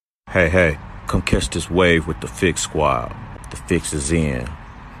Hey, come catch this wave with the Fixx squad. The Fixx is in.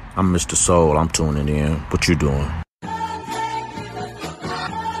 I'm Mr. Soul, I'm tuning in. What you doing?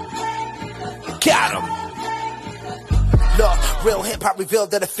 Got him! Look, real hip-hop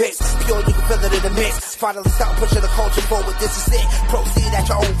revealed that a Fixx. Pure, you can feel it in the mix. Finally start pushing the culture forward, this is it. Proceed at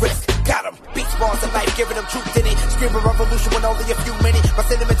your own risk. Got him! Beats, bars, and life, giving them truth in it. Screaming revolution with only a few minutes. My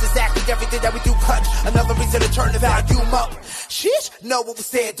sentiments exactly everything that we do clutch. Another reason to turn the volume up. Sheesh, know what we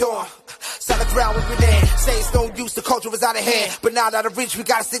stand on. Solid ground when we land. Say it's no use, the culture is out of hand. But now out of reach, we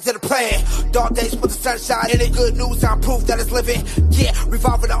gotta stick to the plan. Dark days with the sunshine in it. Good news, I'm proof that it's living. Yeah,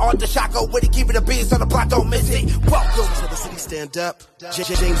 revolving the art, the shot go with it. Keeping the beats on the block, don't miss it. Welcome to the city, stand up.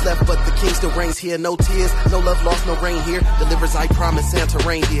 James left, but the king still reigns here. No tears, no love lost, no rain here. Delivers, I promise, Santa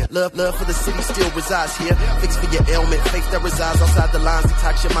rain here. Love for the city still resides here. Fix for your ailment, faith that resides outside the lines.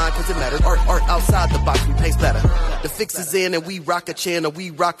 Detox your mind, cause it matters. Art outside the box, we paste better. The Fixx is in and we rock a channel. We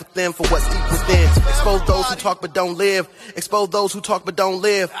rock with them for what's deep within. Expose those who talk but don't live. Expose those who talk but don't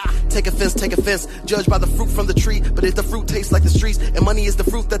live. Take offense, judge by the fruit from the tree. But if the fruit tastes like the streets, and money is the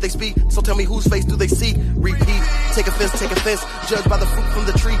fruit that they speak, so tell me whose face do they seek? Repeat, take offense, judge by the fruit from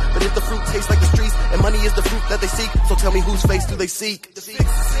the tree. But if the fruit tastes like the streets, and money is the fruit that they seek, so tell me whose face do they seek?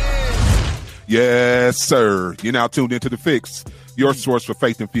 Yes, sir. You're now tuned into the Fixx, your source for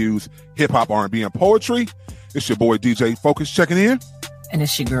faith-infused hip-hop, R&B, and poetry. It's your boy DJ Focus checking in. And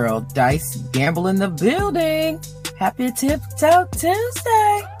it's your girl Dice Gamble in the building. Happy Tiptoe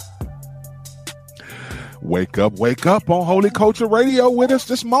Tuesday. Wake up on Holy Culture Radio with us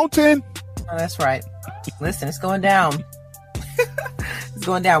this morning. Oh, that's right. Listen, it's going down. It's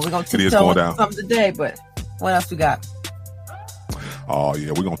going down. We're going to tiptoe on something today, but what else we got? Oh,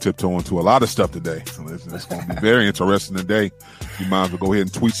 yeah, we're going to tiptoe into a lot of stuff today. So it's going to be very interesting today. You might as well go ahead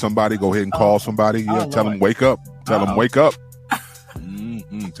and tweet somebody. Go ahead and call somebody. Yeah, tell them wake up. Tell them wake up.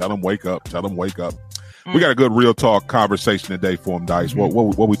 Tell them wake up. Tell them wake up. We got a good real talk conversation today for them, Dice.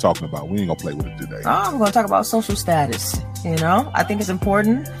 What we talking about? We ain't going to play with it today. I'm going to talk about social status. You know, I think it's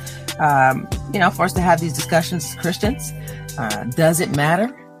important, for us to have these discussions as Christians. Does it matter?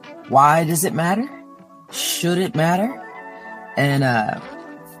 Why does it matter? Should it matter? And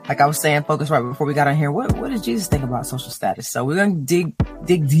like I was saying, Focus, right before we got on here, what does Jesus think about social status? So we're going to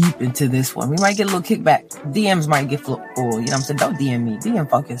dig deep into this one. We might get a little kickback. DMs might get full. You know what I'm saying? Don't DM me. DM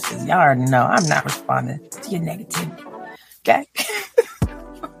Focus. Y'all already know I'm not responding to your negativity. Okay?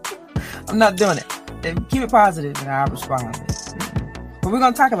 I'm not doing it. Keep it positive and I'll respond. But we're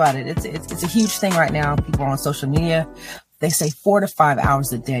going to talk about it. It's a huge thing right now. People are on social media. They say 4 to 5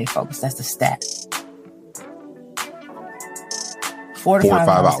 hours a day, Focus. That's the stat. 4 to 5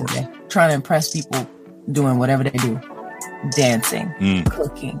 hours a day, trying to impress people, doing whatever they do, dancing,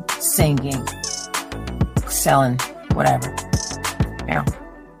 cooking, singing, selling, whatever. Yeah,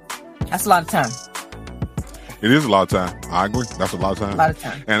 that's a lot of time. It is a lot of time. I agree. That's a lot of time. A lot of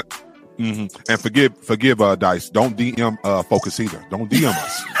time. And forgive Dice. Don't DM Focus either. Don't DM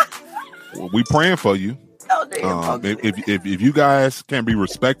us. We praying for you. Don't DM Focus. If you guys can be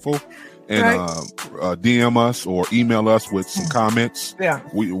respectful and DM us or email us with some comments. Yeah,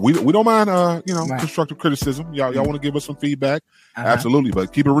 we don't mind constructive criticism. Y'all want to give us some feedback? Absolutely,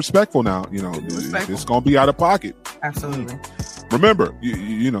 but keep it respectful now. It's gonna be out of pocket. Absolutely. Remember,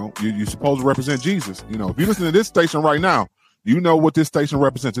 you're supposed to represent Jesus. If you listen to this station right now, you know what this station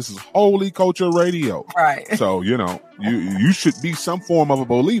represents. This is Holy Culture Radio. Right. So you should be some form of a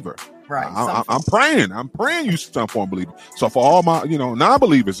believer. Right. I'm praying you some form of believer. So for all my,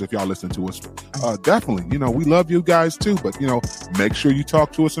 non-believers, if y'all listen to us, definitely, we love you guys too. But, make sure you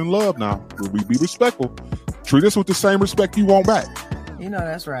talk to us in love now. We be respectful. Treat us with the same respect you want back.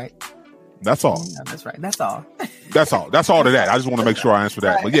 That's right. That's all. That's right. That's all. That's all to that. I just want to make sure I answer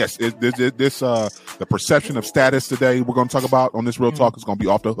that. Right. But yes, the perception of status today we're going to talk about on this Real Talk is going to be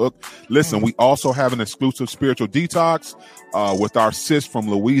off the hook. Listen, we also have an exclusive spiritual detox with our sis from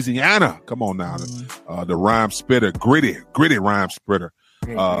Louisiana. Come on now. The rhyme spitter, gritty rhyme spitter.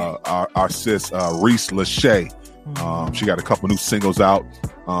 Our sis, Reece Lache. She got a couple new singles out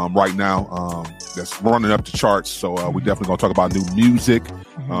right now that's running up the charts. So we definitely going to talk about new music,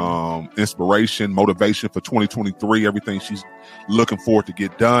 inspiration, motivation for 2023, everything she's looking forward to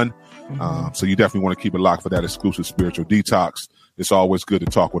get done. So you definitely want to keep it locked for that exclusive spiritual detox. It's always good to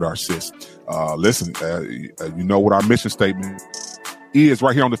talk with our sis. Listen, you know what our mission statement is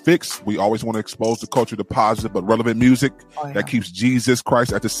right here on the Fixx. We always want to expose the culture to positive but relevant music that keeps Jesus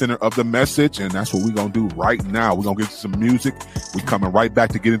Christ at the center of the message. And that's what we're going to do right now. We're going to get some music. We're coming right back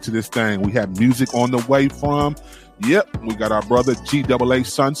to get into this thing. We have music on the way from, we got our brother GAA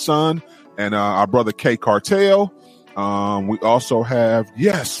Sun and our brother K Cartel. We also have,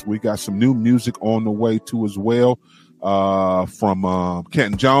 we got some new music on the way too as well, from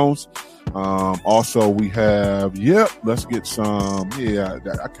Kenton Jones. Also we have, let's get some,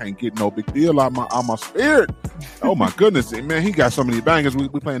 I can't get No Big Deal out my spirit. Oh my goodness, man, he got so many bangers. We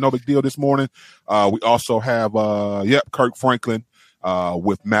playing No Big Deal this morning. We also have, Kirk Franklin,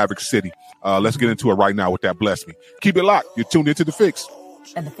 with Maverick City. Let's get into it right now with that Bless Me. Keep it locked. You're tuned into The Fixx.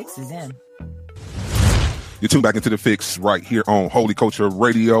 And The Fixx is in. You're tuned back into The Fixx right here on Holy Culture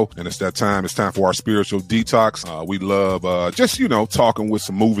Radio. And it's that time. It's time for our spiritual detox. We love just, talking with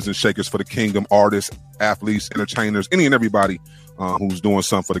some movers and shakers for the kingdom, artists, athletes, entertainers, any and everybody who's doing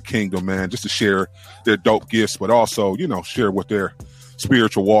something for the kingdom, man, just to share their dope gifts, but also, share what their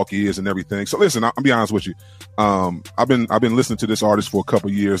spiritual walk is and everything. So listen, I'll be honest with you. I've been listening to this artist for a couple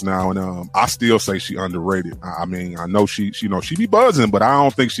years now, and I still say she underrated. I mean, I know she be buzzing, but I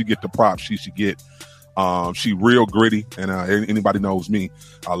don't think she get the props she should get. She real gritty, and anybody knows me,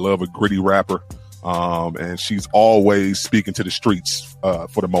 I love a gritty rapper. And she's always speaking to the streets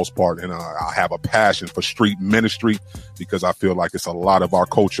for the most part. And I have a passion for street ministry because I feel like it's a lot of our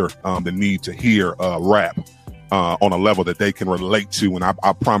culture that need to hear rap on a level that they can relate to. And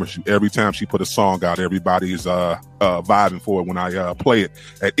I promise you, every time she put a song out, everybody is vibing for it when I play it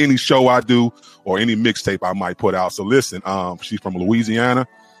at any show I do or any mixtape I might put out. So listen, she's from Louisiana.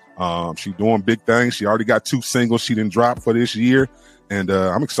 She's doing big things. She already got 2 singles she didn't drop for this year. And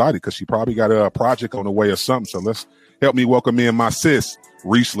I'm excited because she probably got a project on the way or something. So let's help me welcome in my sis,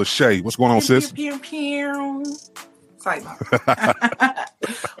 Reece Lache. What's going on, sis? Pew, pew, pew. Sorry.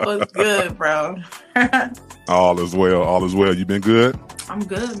 What's good, bro? All is well. All is well. You been good? I'm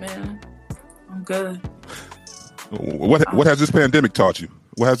good, man. I'm good. What has this pandemic taught you?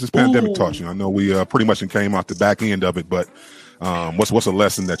 What has this pandemic taught you? I know we pretty much came out the back end of it, but what's a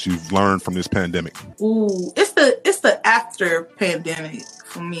lesson that you've learned from this pandemic? It's the after pandemic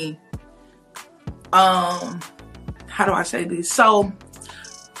for me. How do I say this? So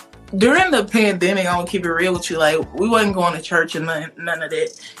during the pandemic, I'm gonna keep it real with you. Like, we wasn't going to church and none of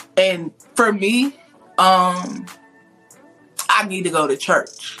that. And for me, I need to go to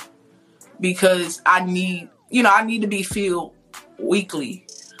church because I need to be filled weekly.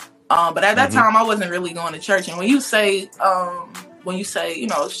 But at that time, I wasn't really going to church. And when you say,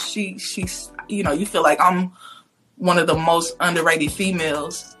 she's, you feel like I'm one of the most underrated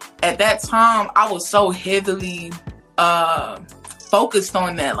females. At that time, I was so heavily focused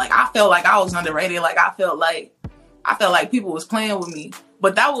on that. Like, I felt like I was underrated. Like, I felt like people was playing with me.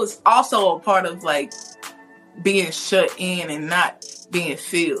 But that was also a part of like being shut in and not being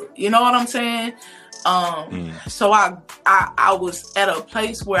filled. You know what I'm saying? So I was at a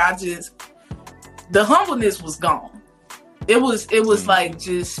place where the humbleness was gone. It was like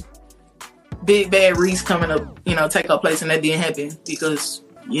just big bad Reece coming up, take her place, and that didn't happen because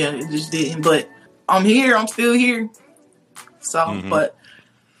it just didn't. But I'm here, I'm still here. So, but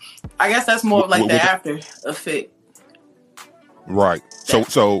I guess that's more of like the after effect. Right.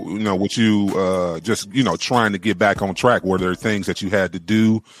 So with you just trying to get back on track, were there things that you had to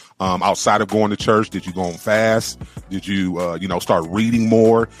do outside of going to church? Did you go on fast? Did you start reading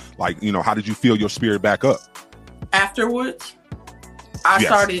more? Like, how did you feel your spirit back up? Afterwards, I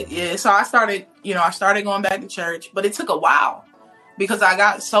started going back to church, but it took a while because I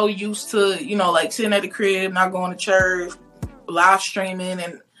got so used to, like sitting at the crib, not going to church, live streaming,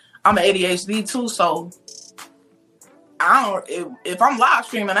 and I'm an ADHD too, so if I'm live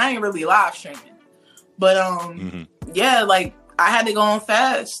streaming, I ain't really live streaming. But like I had to go on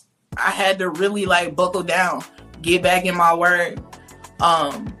fast. I had to really like buckle down, get back in my word.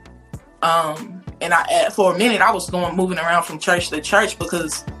 And for a minute I was moving around from church to church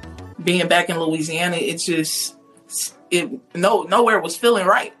because being back in Louisiana, nowhere was feeling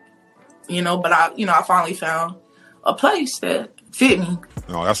right. But I finally found a place that fit me.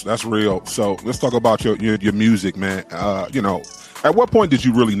 No, that's real. So let's talk about your music, man. At what point did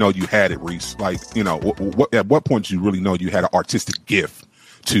you really know you had it, Reece? Like, at what point did you really know you had an artistic gift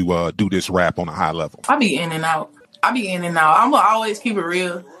to do this rap on a high level? I be in and out. I'm gonna always keep it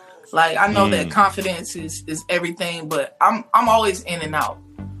real. Like, I know that confidence is everything, but I'm always in and out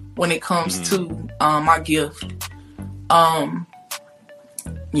when it comes to my gift.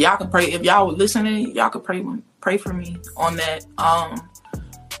 Y'all can pray if y'all were listening. Y'all could pray for me on that.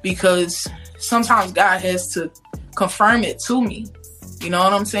 Because sometimes God has to confirm it to me. You know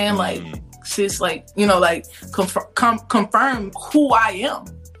what I'm saying? Like, sis, like, confirm who I am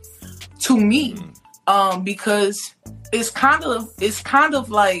to me. Because it's kind of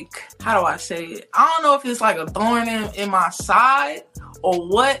like, how do I say it? I don't know if it's like a thorn in my side or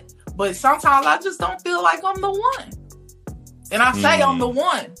what, but sometimes I just don't feel like I'm the one. And I say I'm the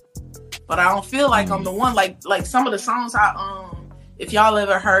one, but I don't feel like I'm the one. Like some of the songs if y'all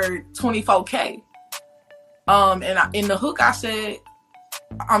ever heard 24K, in the hook I said,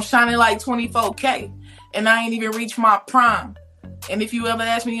 I'm shining like 24K, and I ain't even reached my prime. And if you ever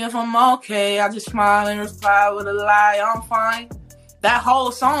ask me if I'm okay, I just smile and reply with a lie, I'm fine. That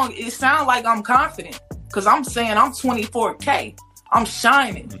whole song, it sounds like I'm confident, because I'm saying I'm 24K. I'm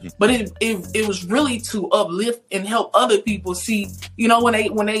shining. But it was really to uplift and help other people see, you know, when they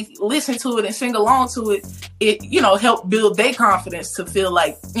listen to it and sing along to it, you know, help build their confidence to feel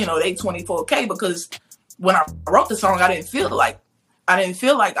like, you know, they 24K. Because when I wrote the song, I didn't feel like I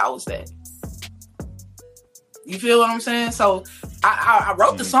was that. You feel what I'm saying? So I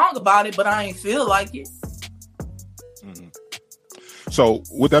wrote the song about it, but I ain't feel like it. So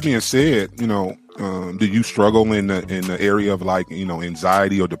with that being said, you know, do you struggle in the area of, like, you know,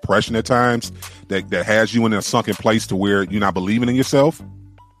 anxiety or depression at times that has you in a sunken place to where you're not believing in yourself?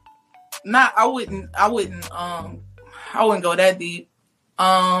 I wouldn't go that deep.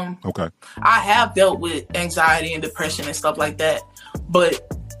 Okay. I have dealt with anxiety and depression and stuff like that,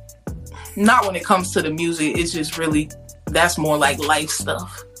 but not when it comes to the music. It's just really, that's more like life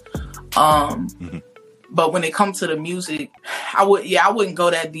stuff. But when it comes to the music, I wouldn't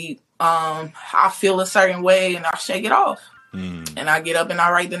go that deep. I feel a certain way and I shake it off, and I get up and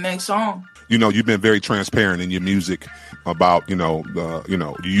I write the next song. You know, you've been very transparent in your music about, you know,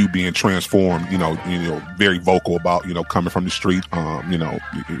 you being transformed, you know, very vocal about, you know, coming from the street. You know,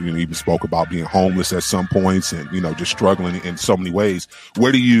 you even spoke about being homeless at some points and, you know, just struggling in so many ways.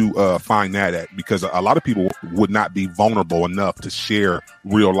 Where do you find that at? Because a lot of people would not be vulnerable enough to share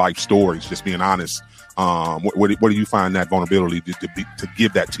real life stories, just being honest. Where do you find that vulnerability to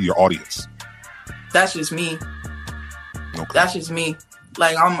give that to your audience? That's just me. Okay. That's just me.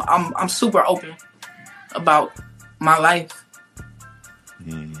 Like I'm super open about my life.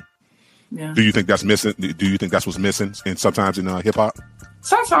 Yeah. Do you think that's missing? Do you think that's what's missing? And sometimes in hip hop.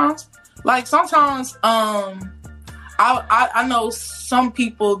 Sometimes, I know some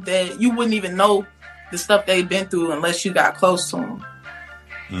people that you wouldn't even know the stuff they've been through unless you got close to them.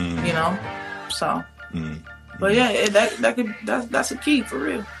 You know, so. But yeah, that's a key for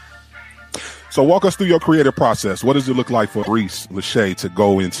real. So walk us through your creative process. What does it look like for Reece Lache to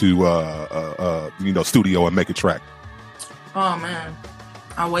go into studio and make a track? Oh man,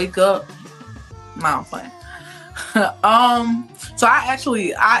 I wake up. No, I'm playing. So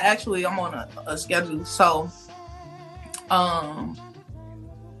I'm on a schedule. So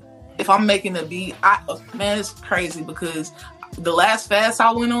if I'm making a beat, it's crazy because the last fast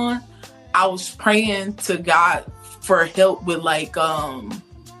I went on, I was praying to God for help with like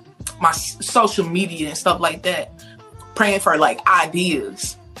my social media and stuff like that. Praying for like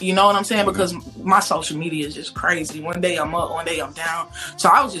ideas. You know what I'm saying? Because my social media is just crazy. One day I'm up, one day I'm down. So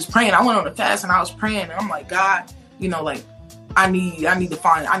I was just praying. I went on a fast and I was praying and I'm like, God, you know, like I need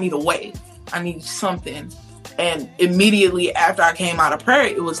a way. I need something. And immediately after I came out of prayer,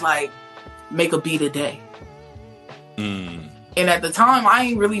 it was like, make a beat a day. And at the time, I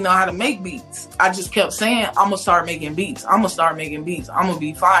ain't really know how to make beats. I just kept saying, I'm going to start making beats. I'm going to start making beats. I'm going to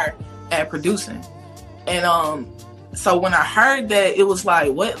be fired at producing. And so when I heard that, it was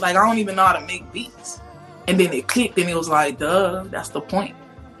like, what? Like, I don't even know how to make beats. And then it clicked and it was like, duh, that's the point.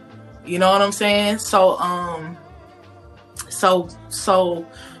 You know what I'm saying? So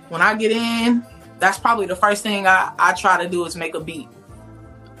when I get in, that's probably the first thing I try to do is make a beat.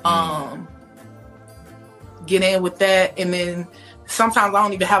 Get in with that, and then sometimes I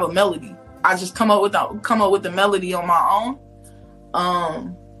don't even have a melody. I just come up with the melody on my own,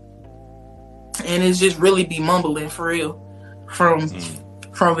 and it's just really be mumbling for real, from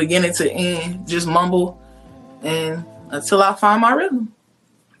beginning to end, just mumble, and until I find my rhythm.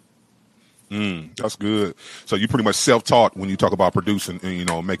 That's good. So you pretty much self-taught when you talk about producing and, you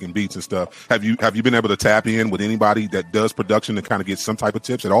know, making beats and stuff. Have you been able to tap in with anybody that does production to kind of get some type of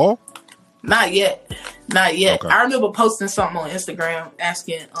tips at all? Not yet. Okay. I remember posting something on Instagram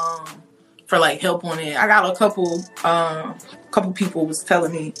asking for like help on it. I got a couple people was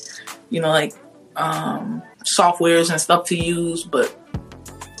telling me, you know, like softwares and stuff to use, but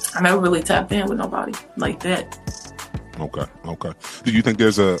I never really tapped in with nobody like that. Okay. Do you think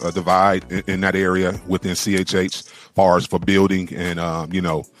there's a divide in that area within CHH as far as for building and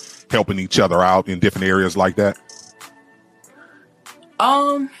helping each other out in different areas like that?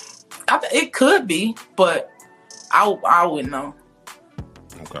 It could be, but I wouldn't know.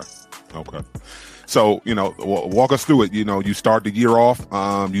 Okay. So, walk us through it. You start the year off.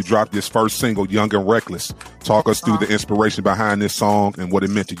 You dropped this first single, Young and Reckless. Talk us through the inspiration behind this song and what it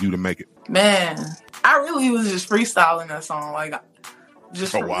meant to you to make it. Man, I really was just freestyling that song. Like,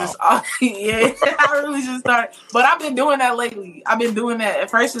 just, oh, wow. just yeah, I really just started. But I've been doing that lately. I've been doing that. At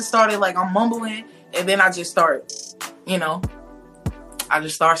first it started like I'm mumbling, and then I just start, I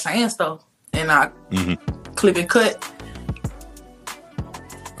just start saying stuff, and I clip and cut.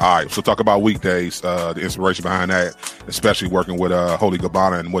 All right, so talk about weekdays, the inspiration behind that, especially working with Holy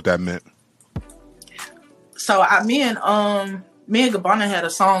Gabbana and what that meant. So me and Gabbana had a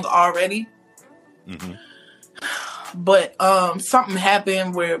song already, but something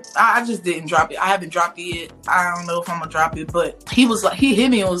happened where I just didn't drop it. I haven't dropped it yet. I don't know if I'm gonna drop it, but he hit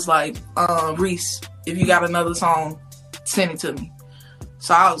me and was like, Reece, if you got another song, send it to me.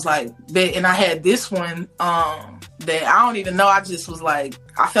 So I was like, bet, and I had this one that I don't even know. I just was like,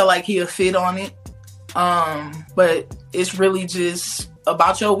 I felt like he'll fit on it. But it's really just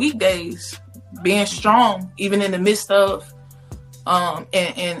about your weekdays, being strong, even in the midst of, and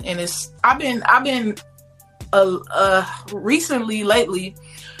it's, I've been recently, lately,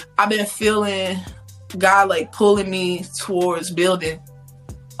 I've been feeling God like pulling me towards building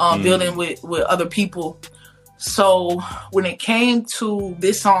with other people. So when it came to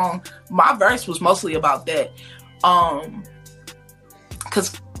this song, my verse was mostly about that.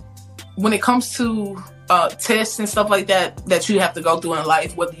 Because when it comes to tests and stuff like that you have to go through in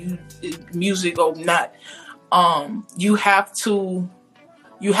life, whether you music or not, you have to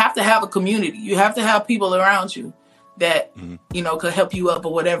have a community. You have to have people around you that could help you up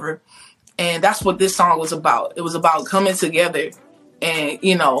or whatever. And that's what this song was about. It was about coming together and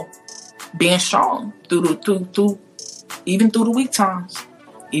being strong through even through the weak times,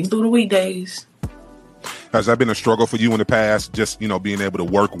 even through the weekdays. Has that been a struggle for you in the past? Just, being able to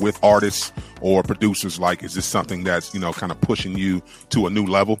work with artists or producers? Like, is this something that's, kind of pushing you to a new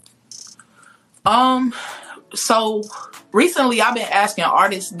level? So recently I've been asking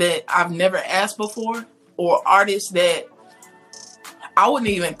artists that I've never asked before, or artists that I wouldn't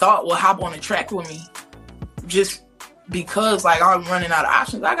even thought would hop on a track with me, just because like I'm running out of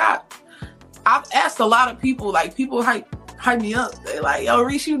options. I've asked a lot of people, like people hype me up. They're like, yo,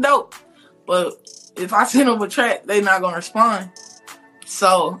 Reece, you dope. But if I send them a track, they're not going to respond.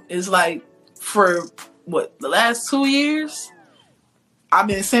 So it's like for the last 2 years, I've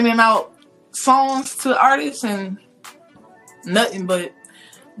been sending out songs to artists and nothing. But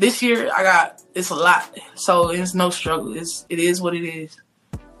this year it's a lot. So it's no struggle. It is what it is.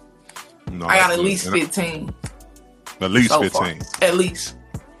 No, I got at least 15. At least so 15. Far. At least.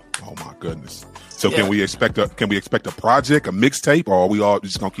 Oh my goodness. So yeah. Can we expect a project, a mixtape, or are we all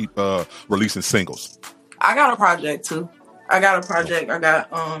just gonna keep releasing singles? I got a project too. I got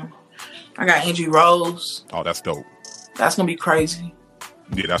Angie Rose. Oh, that's dope. That's gonna be crazy.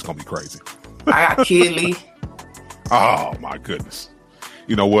 Yeah, that's gonna be crazy. I got Kid Lee. Oh my goodness.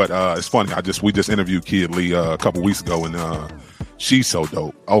 You know what? It's funny. We just interviewed Kid Lee a couple weeks ago, and she's so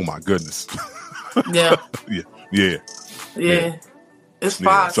dope. Oh my goodness. Yeah. Yeah. It's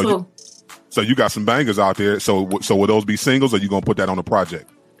fire too. So you got some bangers out there. So will those be singles, or you gonna put that on the project?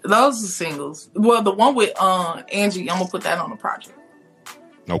 Those are singles. Well, the one with Angie, I'm gonna put that on the project.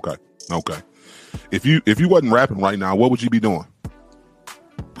 Okay. If you wasn't rapping right now, what would you be doing?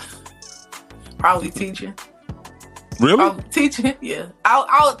 Probably teaching. Really? Probably teaching. Yeah.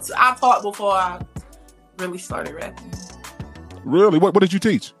 I taught before I really started rapping. Really? What did you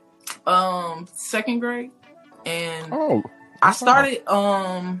teach? Second grade, and I started.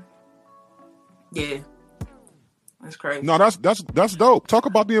 Yeah, that's crazy. No, that's dope. Talk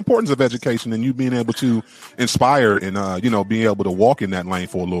about the importance of education and you being able to inspire and being able to walk in that lane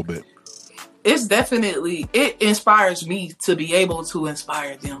for a little bit. It inspires me to be able to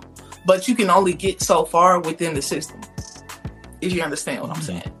inspire them, but you can only get so far within the system. If you understand what I'm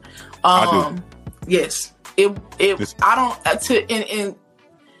saying. I do. Yes.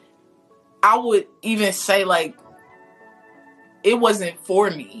 I would even say like it wasn't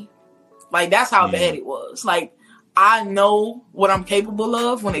for me. Like that's how bad it was. Like I know what I'm capable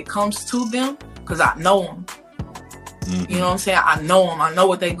of when it comes to them because I know them. You know what I'm saying? I know them. I know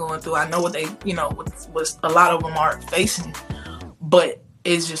what they're going through. I know what they, what a lot of them are facing. But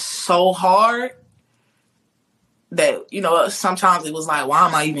it's just so hard that, sometimes it was like, why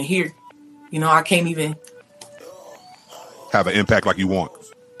am I even here? I can't even have an impact like you want.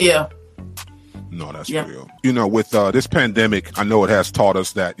 Yeah. No, that's real. With this pandemic, I know it has taught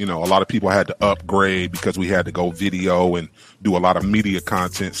us that, a lot of people had to upgrade because we had to go video and do a lot of media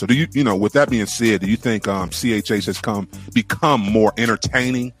content. So do you, with that being said, do you think CHH has become more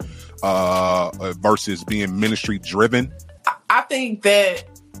entertaining versus being ministry driven? I think that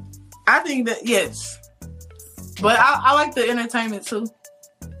yes. But I like the entertainment too.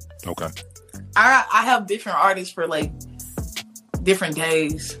 Okay. I have different artists for like different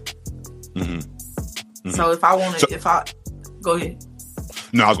days. So if I want to, go ahead.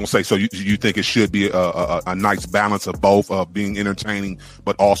 No, I was gonna say. So you think it should be a nice balance of both, of being entertaining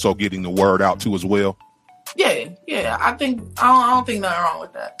but also getting the word out too as well. Yeah. I don't think nothing wrong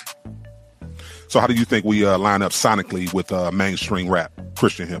with that. So how do you think we line up sonically with mainstream rap,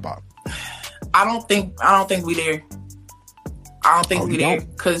 Christian hip hop? I don't think we there. I don't think we there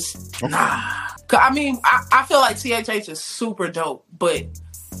because I mean, I feel like CHH is super dope, but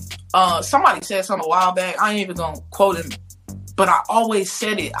somebody said something a while back. I ain't even gonna quote him, but I always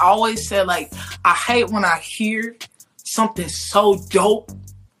said it. I always said, like, I hate when I hear something so dope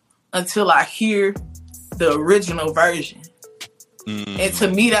until I hear the original version. And to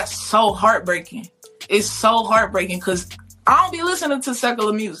me, that's so heartbreaking. It's so heartbreaking because I don't be listening to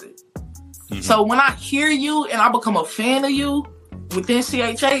secular music. So when I hear you and I become a fan of you within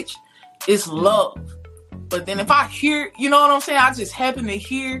CHH, it's love. But then if I hear, you know what I'm saying? I just happen to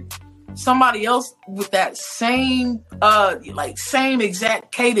hear somebody else with that same, same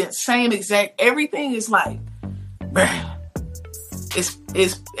exact cadence, same exact everything. Is like, bruh,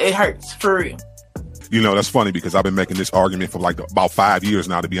 it hurts for real. You know, that's funny because I've been making this argument for like about 5 years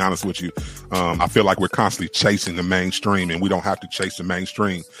now, to be honest with you. I feel like we're constantly chasing the mainstream and we don't have to chase the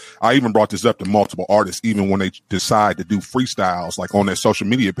mainstream. I even brought this up to multiple artists, even when they decide to do freestyles, like on their social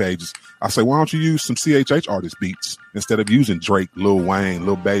media pages. I say, why don't you use some CHH artist beats instead of using Drake, Lil Wayne,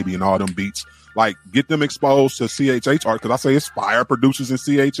 Lil Baby, and all them beats? Like, get them exposed to CHH art, because I say it's fire producers in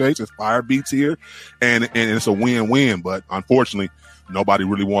CHH, it's fire beats here, and it's a win-win. But unfortunately, nobody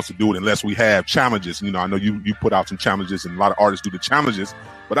really wants to do it unless we have challenges. You know, I know you put out some challenges and a lot of artists do the challenges,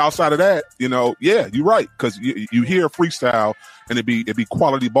 but outside of that, you know, yeah, you're right. Cause you hear a freestyle and it'd be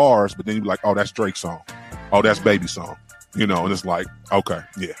quality bars, but then you be like, oh, that's Drake's song. Oh, that's Baby's song. You know, and it's like, okay,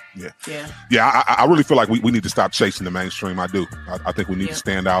 yeah. I really feel like we need to stop chasing the mainstream. I do. I think we need to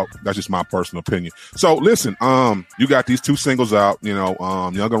stand out. That's just my personal opinion. So listen, you got these 2 singles out, you know,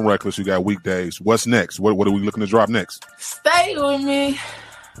 Young and Reckless, you got Weekdays. What's next? What are we looking to drop next? Stay with me.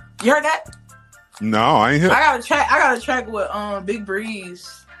 You heard that? No, I ain't hear. I got a track with Big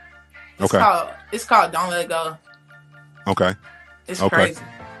Breeze. It's called Don't Let Go. Okay. It's crazy.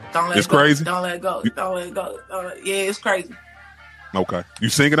 Don't let it's go. Crazy. Don't let go. Don't let go. Yeah, it's crazy. Okay. You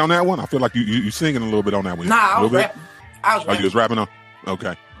singing on that one? I feel like you singing a little bit on that one. Nah, I was rapping. Oh, you was rapping on?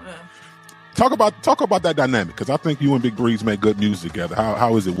 Okay. Yeah. Talk about that dynamic, because I think you and Big Breeze make good music together.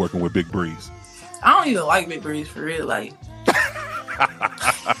 How is it working with Big Breeze? I don't even like Big Breeze for real. Like,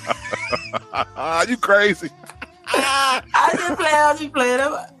 you crazy. I just play.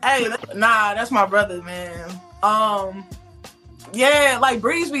 Hey, nah, that's my brother, man. Yeah, like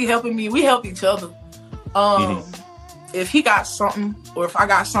Breeze be helping me. We help each other. If he got something, or if I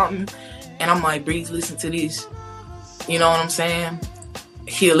got something, and I'm like, Breeze, listen to this. You know what I'm saying?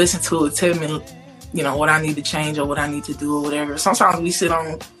 He'll listen to it, tell me, you know, what I need to change or what I need to do or whatever. Sometimes we sit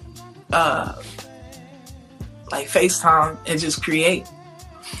on, like FaceTime and just create.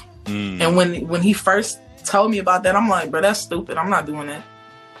 And when he first told me about that, I'm like, bro, that's stupid. I'm not doing that.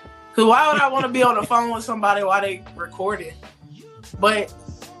 Because why would I want to be on the phone with somebody while they recording? But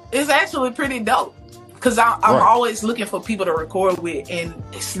it's actually pretty dope, because I'm always looking for people to record with, and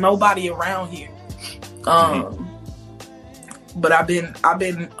it's nobody around here. But I've been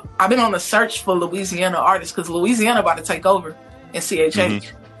on the search for Louisiana artists, because Louisiana about to take over in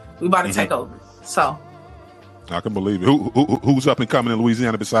CHH. We about to take over. So I can believe it. Who's up and coming in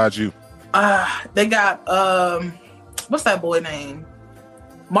Louisiana besides you? They got what's that boy name?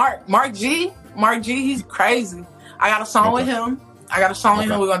 Mark G. Mark G. He's crazy. I got a song with him. We're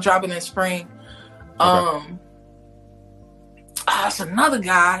gonna drop it in spring. It's another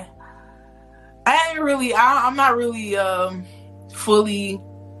guy. I'm not really fully.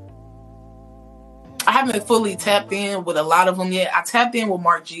 I haven't fully tapped in with a lot of them yet. I tapped in with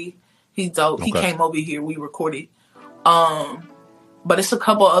Mark G. He's dope. He came over here. We recorded. But it's a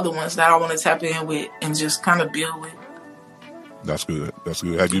couple other ones that I want to tap in with and just kind of build with. That's good.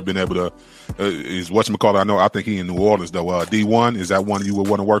 Have you been able to? Is whatchamacallit? I think he in New Orleans though. D1, is that one you would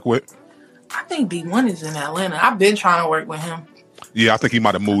want to work with? I think D1 is in Atlanta. I've been trying to work with him. Yeah, I think he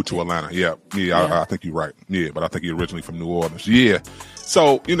might have moved to Atlanta. Yeah. I think you're right. Yeah, but I think he's originally from New Orleans. Yeah.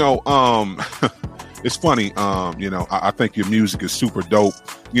 So you know, it's funny. You know, I think your music is super dope.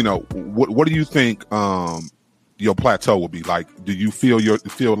 You know, what do you think? Your plateau will be like? Do you feel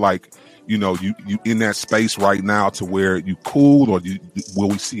like, you know, you in that space right now to where you cool, or will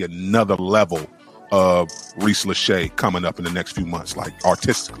we see another level of Reece Lache coming up in the next few months, like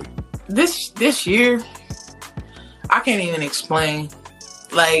artistically? This year, I can't even explain.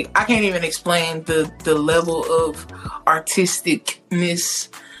 Like, I can't even explain the level of artisticness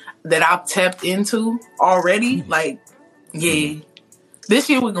that I've tapped into already. Like, yeah, this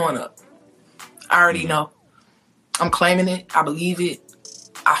year we're going up. I already know. I'm claiming it. I believe it.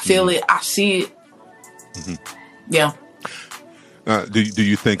 I feel it. I see it. Yeah. Do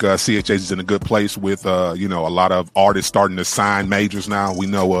you think CHH is in a good place with a lot of artists starting to sign majors now? We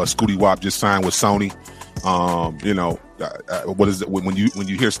know Scooty Wop just signed with Sony. What is it when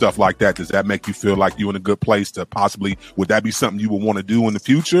you hear stuff like that? Does that make you feel like you're in a good place to possibly? Would that be something you would want to do in the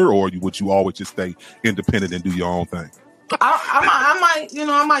future, or would you always just stay independent and do your own thing?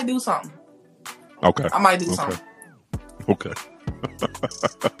 I might do something. Okay. I might do something. Okay.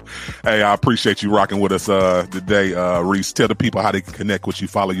 Hey, I appreciate you rocking with us today, Reece. Tell the people how they can connect with you,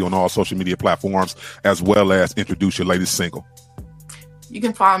 follow you on all social media platforms, as well as introduce your latest single. You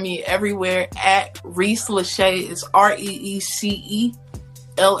can find me everywhere at Reece Lache. It's ReeCe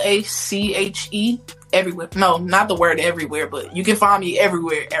Lache everywhere. No, not the word everywhere, but you can find me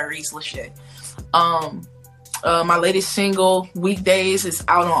everywhere at Reece Lache. My latest single, Weekdays, is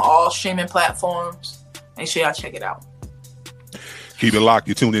out on all streaming platforms. Make sure y'all check it out. Keep it locked.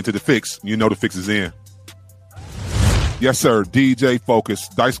 You tuned into the Fixx. You know the Fixx is in. Yes, sir. DJ Focus,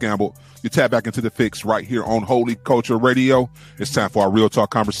 Dice Gamble. You tap back into the Fixx right here on Holy Culture Radio. It's time for our real talk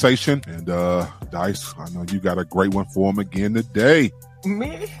conversation. And Dice, I know you got a great one for him again today.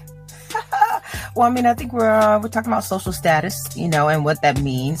 Me? Well, I mean, I think we're talking about social status, and what that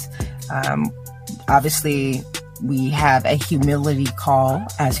means. Obviously, we have a humility call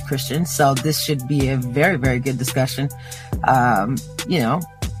as Christians, so this should be a very, very good discussion,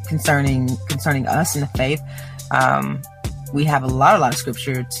 concerning us in the faith. We have a lot of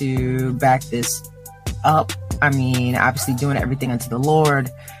scripture to back this up. I mean, obviously doing everything unto the Lord,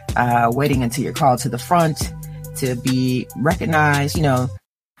 waiting until you're called to the front to be recognized.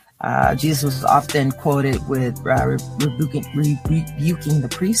 Jesus was often quoted with rebuking the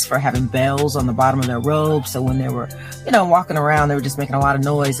priests for having bells on the bottom of their robes. So when they were, walking around, they were just making a lot of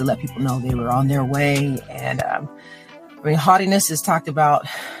noise to let people know they were on their way. And haughtiness is talked about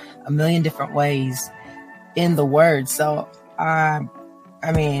a million different ways in the word. So, not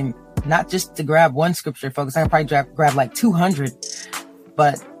just to grab one scripture, folks, I could probably grab like 200,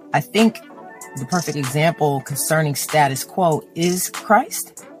 but I think the perfect example concerning status quo is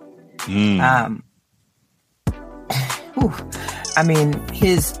Christ.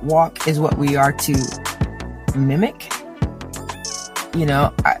 His walk is what we are to mimic.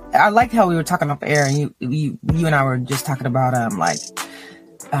 I liked how we were talking off air, and you and I were just talking about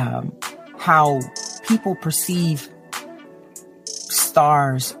how people perceive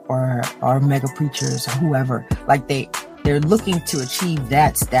stars or mega preachers or whoever, like they're looking to achieve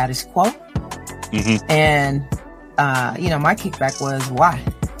that status quo. And my kickback was, why?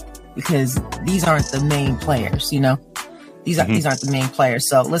 Because these aren't the main players, these aren't the main players.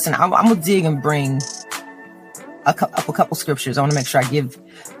 So listen, I'm gonna dig and bring a couple scriptures. I want to make sure I give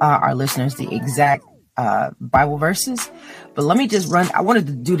our listeners the exact Bible verses, but let me just run. I wanted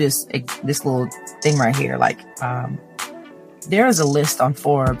to do this little thing right here. There is a list on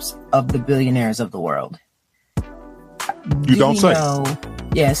Forbes of the billionaires of the world. You don't say.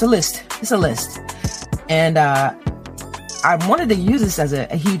 Yeah, it's a list. And I wanted to use this as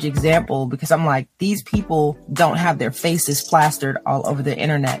a huge example because I'm like, these people don't have their faces plastered all over the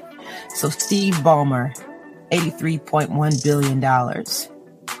internet. So Steve Ballmer, $83.1 billion.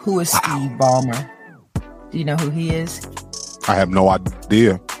 Who is Steve Ballmer? Do you know who he is? I have no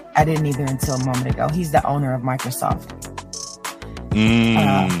idea. I didn't either until a moment ago. He's the owner of Microsoft.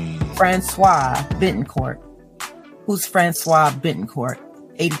 Francois Bittencourt. Who's Francois Bittencourt?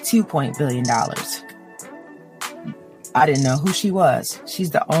 $82 billion. I didn't know who she was. She's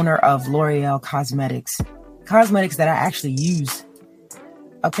the owner of L'Oreal Cosmetics that I actually use.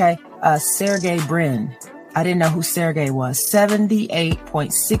 Okay. Sergey Brin. I didn't know who Sergey was.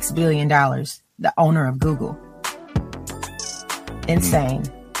 $78.6 billion. The owner of Google. Insane.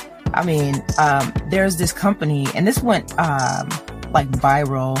 There's this company, and this went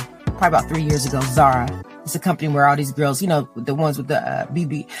viral probably about 3 years ago. Zara. It's a company where all these girls, the ones with the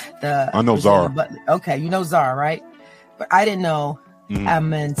BB. I know Zara. But okay, you know Zara, right? But I didn't know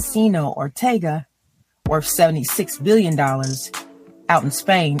Amencino Ortega, worth $76 billion, out in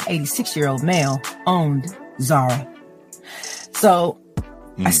Spain, 86-year-old male, owned Zara. So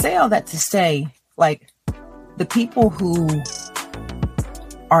I say all that to say, the people who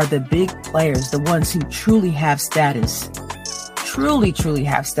are the big players, the ones who truly have status, truly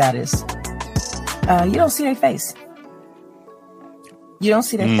have status, you don't see their face. You don't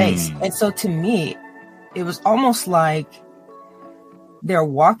see their face. And so to me, it was almost like they're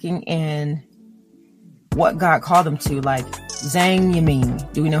walking in what God called them to, like Zhang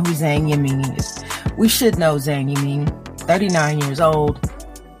Yiming. Do we know who Zhang Yiming is? We should know Zhang Yiming, 39 years old,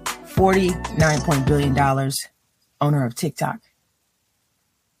 $49 billion, owner of TikTok.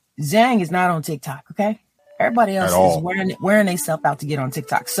 Zhang is not on TikTok, okay? Everybody else is wearing themselves out to get on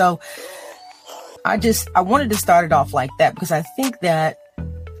TikTok. So I wanted to start it off like that because I think that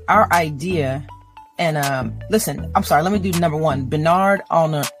our idea, and listen, I'm sorry, let me do number one. Bernard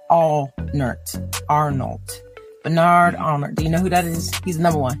Arnault. Bernard Arnault. Do you know who that is? He's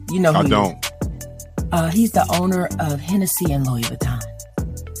number one. You know who he is. He's the owner of Hennessy and Louis Vuitton.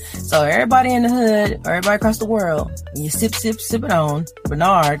 So everybody in the hood, or everybody across the world, you sip it on.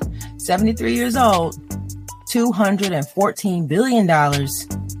 Bernard, 73 years old, $214 billion.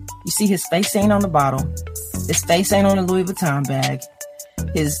 You see his face ain't on the bottle. His face ain't on the Louis Vuitton bag.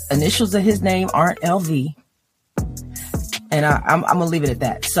 His initials of his name aren't LV. And I'm going to leave it at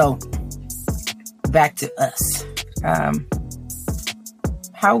that. So back to us.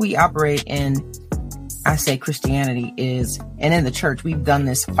 How we operate in, I say, Christianity is, and in the church, we've done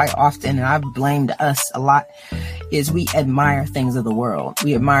this quite often, and I've blamed us a lot, is we admire things of the world.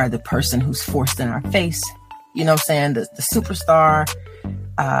 We admire the person who's forced in our face. You know what I'm saying? The superstar,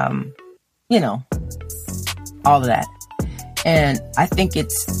 all of that. And I think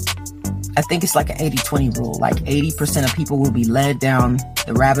it's like an 80-20 rule. Like 80% of people will be led down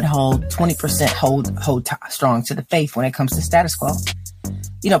the rabbit hole. 20% hold strong to the faith when it comes to status quo.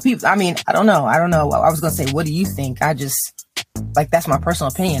 People, I don't know. I was going to say, what do you think? That's my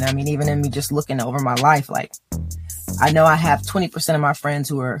personal opinion. I mean, even in me just looking over my life, like, I know I have 20% of my friends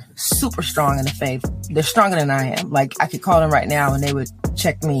who are super strong in the faith. They're stronger than I am. Like, I could call them right now and they would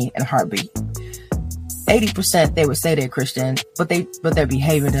check me in a heartbeat. 80%, they would say they're Christian, but their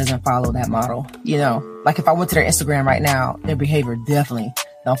behavior doesn't follow that model. Like if I went to their Instagram right now, their behavior definitely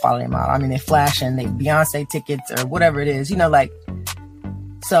don't follow that model. I mean, they're flashing, they Beyonce tickets or whatever it is,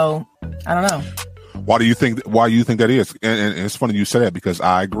 so I don't know. Why do you think that is? And it's funny you say that because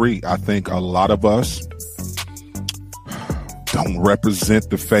I agree. I think a lot of us don't represent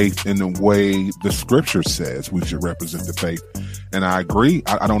the faith in the way the scripture says we should represent the faith. And I agree.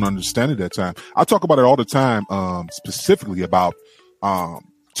 I don't understand it at time. I talk about it all the time, specifically about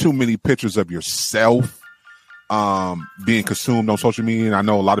too many pictures of yourself being consumed on social media. And I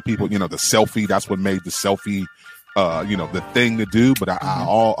know a lot of people, the selfie, that's what made the selfie, the thing to do. But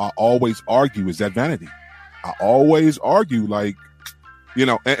I always argue, is that vanity? I always argue, like,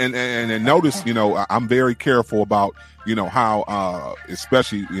 and notice, I'm very careful about, how,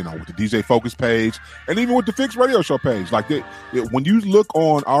 especially, with the DJ Focus page and even with the Fixx radio show page, like when you look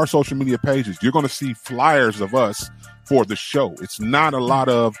on our social media pages, you're going to see flyers of us for the show. It's not a lot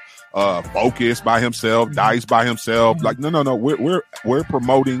of, Focus by himself, Dice by himself. Like, no. We're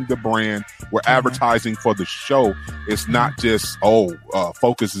promoting the brand. We're advertising for the show. It's not just,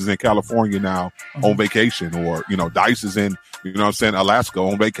 Focus is in California now on vacation, or, Dice is in, Alaska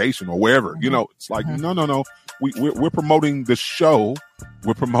on vacation or wherever, it's like, no. We're promoting the show.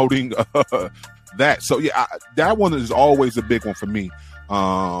 We're promoting that. So yeah, that one is always a big one for me.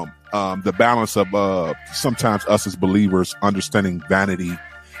 The balance of sometimes us as believers understanding vanity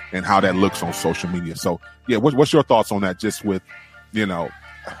and how that looks on social media. So yeah, what's your thoughts on that? Just with, I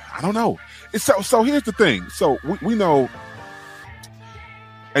don't know. So here's the thing. So we know,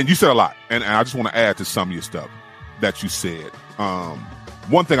 and you said a lot, and I just want to add to some of your stuff that you said.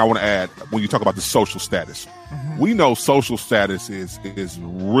 One thing I want to add when you talk about the social status, we know social status is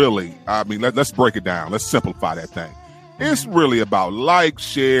really, I mean, let's break it down. Let's simplify that thing. It's really about likes,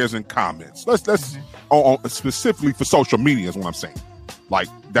 shares, and comments. Let's specifically for social media is what I'm saying. Like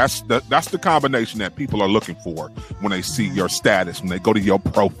that's the combination that people are looking for when they see your status, when they go to your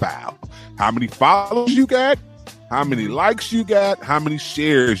profile. How many followers you got, how many likes you got, how many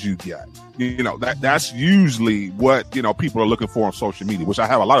shares you got. That's usually what, people are looking for on social media, which I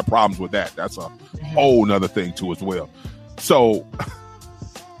have a lot of problems with that. That's a whole nother thing too as well. So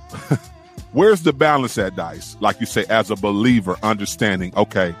where's the balance at, Dice? Like you say, as a believer, understanding,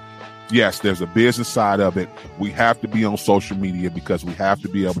 okay, yes, there's a business side of it. We have to be on social media because we have to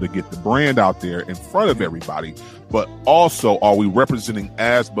be able to get the brand out there in front of everybody. But also, are we representing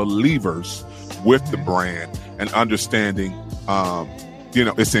as believers with the brand and understanding,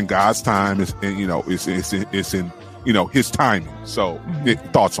 it's in God's time. It's in His timing. So,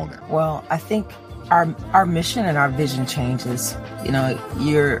 thoughts on that? Well, I think our mission and our vision changes.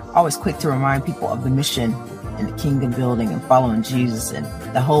 You're always quick to remind people of the mission and the kingdom building and following Jesus and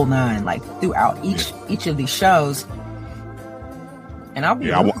the whole nine. Like throughout each of these shows, And I'll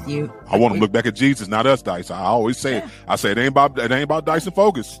be with you. I want to look back at Jesus, not us, Dice. I always say it. I say it ain't about Dice and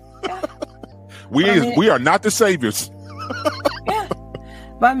Focus. Yeah. We are not the saviors. Yeah.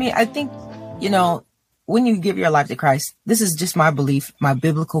 But I mean, I think, when you give your life to Christ, this is just my belief, my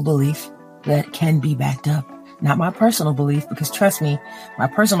biblical belief that can be backed up. Not my personal belief, because trust me, my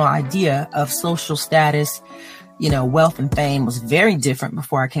personal idea of social status, wealth and fame was very different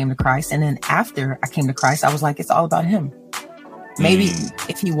before I came to Christ. And then after I came to Christ, I was like, it's all about him. Maybe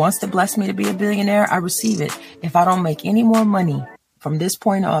if he wants to bless me to be a billionaire, I receive it. If I don't make any more money from this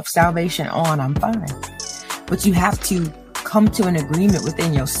point of salvation on, I'm fine. But you have to come to an agreement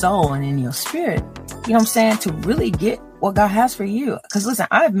within your soul and in your spirit, you know what I'm saying, to really get what God has for you. Because listen,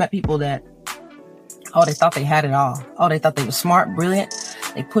 I've met people that, they thought they had it all. They thought they were smart, brilliant.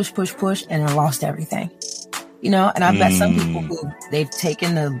 They push, and then lost everything. And I've met some people who they've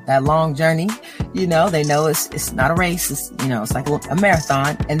taken that long journey. They know it's not a race. It's like a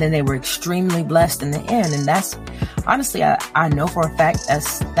marathon. And then they were extremely blessed in the end. And that's honestly, I know for a fact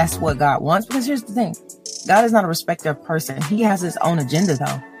that's what God wants. Because here's the thing. God is not a respecter of person. He has his own agenda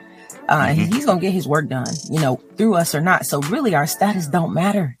though. And he's going to get his work done, through us or not. So really our status don't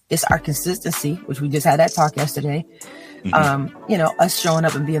matter. It's our consistency, which we just had that talk yesterday. Us showing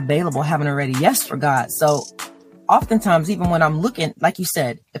up and be available, having a ready yes for God. So oftentimes, even when I'm looking, like you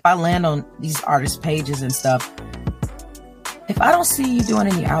said, if I land on these artist pages and stuff, if I don't see you doing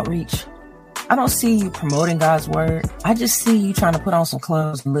any outreach, I don't see you promoting God's word. I just see you trying to put on some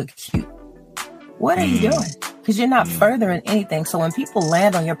clothes and look cute. What are you doing? Because you're not furthering anything. So when people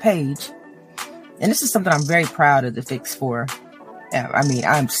land on your page, and this is something I'm very proud of the Fixx for. I mean,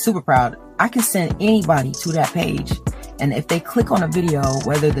 I'm super proud. I can send anybody to that page. And if they click on a video,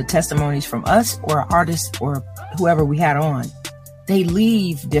 whether the testimonies from us or artists or whoever we had on, they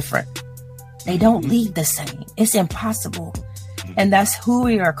leave different. They don't leave the same. It's impossible. And that's who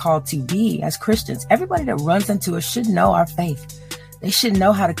we are called to be as Christians. Everybody that runs into us should know our faith. They should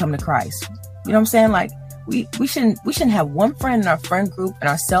know how to come to Christ. You know what I'm saying? Like we shouldn't have one friend in our friend group and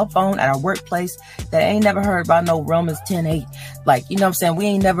our cell phone at our workplace that ain't never heard about no Romans 10:8. Like, you know what I'm saying? We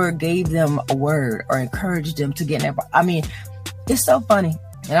ain't never gave them a word or encouraged them to get in there. I mean, it's so funny.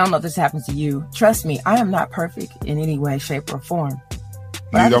 And I don't know if this happens to you. Trust me, I am not perfect in any way, shape, or form.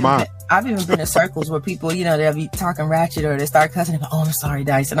 But I've even been in circles where people, they'll be talking ratchet or they start cussing about, I'm sorry,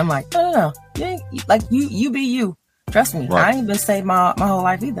 Dice. And I'm like, no. You ain't, like, you be you. Trust me, right. I ain't been saved my whole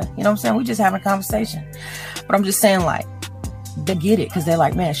life either. You know what I'm saying? We just having a conversation. But I'm just saying, like, they get it because they're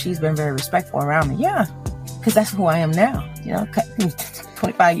like, man, she's been very respectful around me. Yeah, because that's who I am now.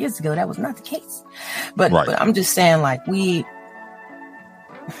 25 years ago, that was not the case. But I'm just saying, like, we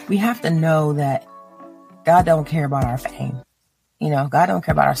have to know that God don't care about our fame. God don't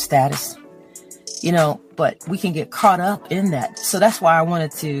care about our status. But we can get caught up in that. So that's why I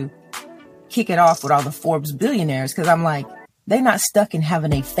wanted to kick it off with all the Forbes billionaires, because I'm like, they're not stuck in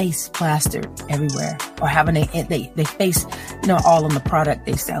having a face plastered everywhere or having they face, all on the product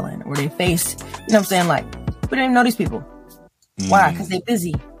they selling, or they face, what I'm saying? Like, we don't even know these people. Why? Because they're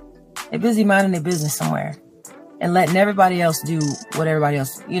busy. They're busy minding their business somewhere and letting everybody else do what everybody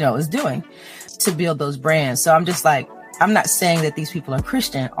else, is doing to build those brands. So I'm just like, I'm not saying that these people are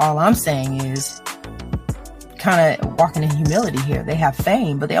Christian. All I'm saying is kind of walking in humility here. They have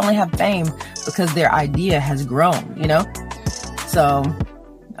fame, but they only have fame because their idea has grown, So,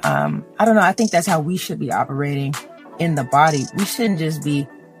 I don't know. I think that's how we should be operating in the body. We shouldn't just be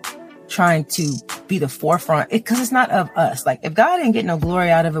trying to be the forefront because it's not of us. Like, if God didn't get no glory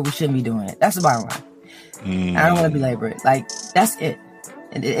out of it, we shouldn't be doing it. That's the bottom line. I don't want to belabor it. Like, that's it.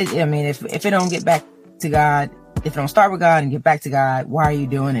 I mean, if it don't get back to God, if it don't start with God and get back to God, why are you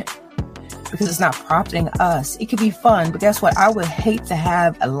doing it? Because it's not profiting us. It could be fun, but guess what? I would hate to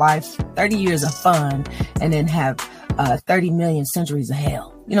have a life, 30 years of fun, and then have 30 million centuries of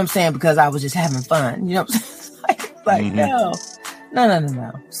hell. You know what I'm saying? Because I was just having fun. You know what I'm saying?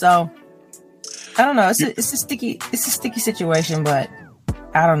 No. So I don't know. It's a sticky situation, but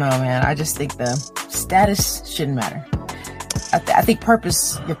I don't know, man. I just think the status shouldn't matter. I think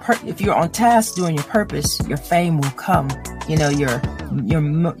purpose. If you're on task doing your purpose, your fame will come. Your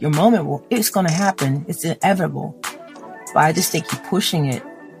moment it's going to happen. It's inevitable. But I just think you're pushing it.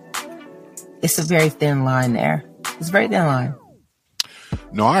 It's a very thin line there. It's a very thin line.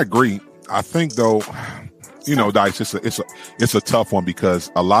 No, I agree. I think though, Dice, it's a tough one because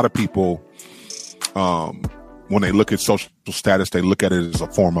a lot of people, when they look at social status, they look at it as a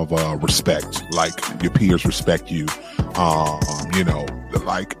form of respect. Like, your peers respect you. They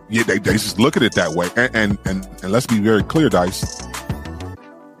just look at it that way. And let's be very clear, Dice.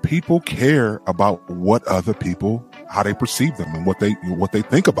 People care about what other people how they perceive them and what they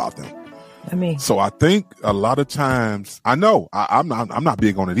think about them. I mean, so I think a lot of times, I know I'm not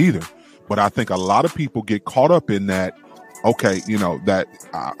big on it either, but I think a lot of people get caught up in that. Okay, that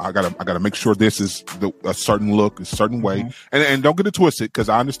I gotta make sure this is a certain look, a certain way, and don't get it twisted, because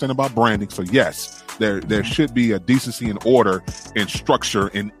I understand about branding. So yes, there should be a decency and order and structure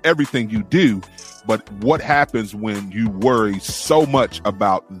in everything you do. But what happens when you worry so much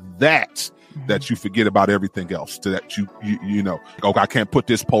about that you forget about everything else? So that you know, okay, I can't put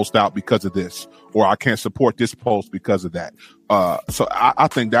this post out because of this, or I can't support this post because of that. So I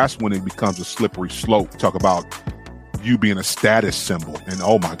think that's when it becomes a slippery slope. Talk about you being a status symbol, and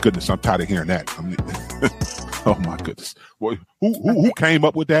oh my goodness, I'm tired of hearing that. Oh my goodness, well, who came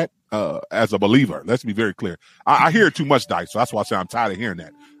up with that? As a believer, let's be very clear. I hear it too much, Dice, so that's why I say I'm tired of hearing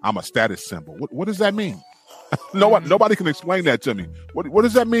that. I'm a status symbol. What does that mean? Nobody can explain that to me. What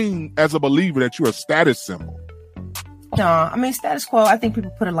does that mean as a believer, that you're a status symbol? No, I mean, status quo, I think people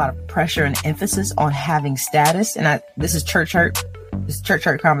put a lot of pressure and emphasis on having status, and this is church hurt. This is church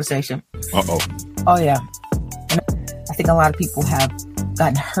hurt conversation. Oh yeah. I think a lot of people have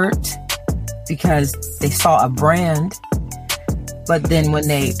gotten hurt because they saw a brand, but then when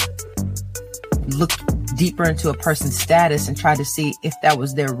they look deeper into a person's status and try to see if that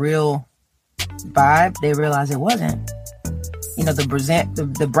was their real vibe, they realize it wasn't.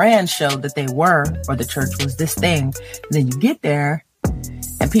 The brand showed that they were, or the church was this thing. And then you get there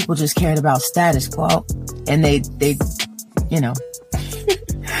and people just cared about status quo, and they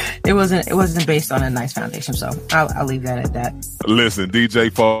it wasn't based on a nice foundation. So I'll leave that at that. Listen,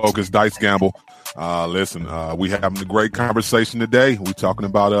 DJ Focus, Dice Gamble. We having a great conversation today. We're talking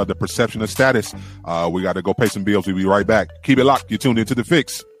about the perception of status. We got to go pay some bills. We'll be right back. Keep it locked. You're tuned into The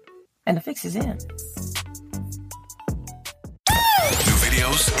Fixx. And The Fixx is in. New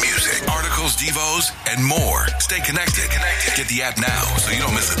videos, music, articles, devos, and more. Stay connected. Get the app now so you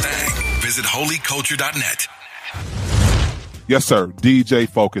don't miss a thing. Visit holyculture.net. Yes, sir. DJ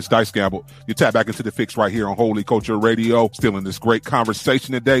Focus, Dice Gamble. You tap back into The Fixx right here on Holy Culture Radio. Still in this great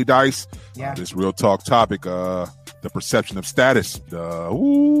conversation today, Dice. Yeah. This real talk topic, the perception of status.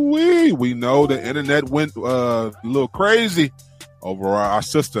 We know the internet went a little crazy over our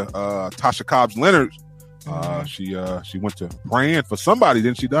sister, Tasha Cobbs Leonard. She went to praying for somebody,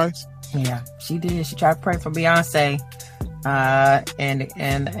 didn't she, Dice? Yeah, she did. She tried to pray for Beyonce, and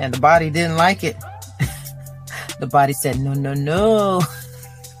the body didn't like it. The body said, no,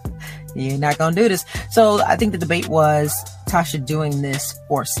 you're not going to do this. So I think the debate was Tasha doing this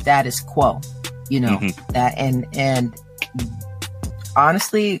for status quo, that, and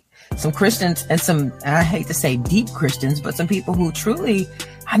honestly, some Christians and I hate to say deep Christians, but some people who truly,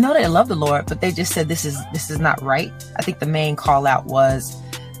 I know they love the Lord, but they just said, this is not right. I think the main call out was,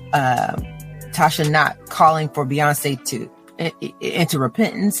 Tasha not calling for Beyonce to into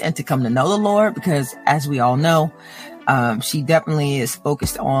repentance and to come to know the Lord, because as we all know, she definitely is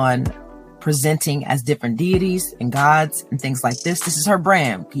focused on presenting as different deities and gods and things like this. This is her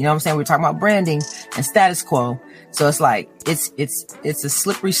brand. You know what I'm saying? We're talking about branding and status quo. So it's like, it's a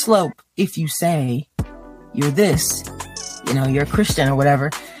slippery slope if you say you're this, you're a Christian or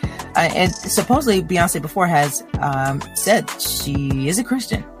whatever. And supposedly Beyonce before has said she is a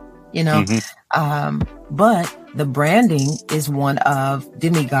Christian, but the branding is one of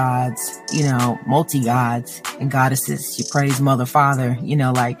demigods, multi-gods and goddesses. She prays Mother, Father,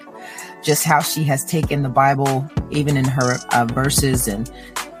 just how she has taken the Bible, even in her verses, and,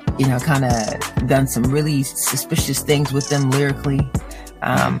 kind of done some really suspicious things with them lyrically.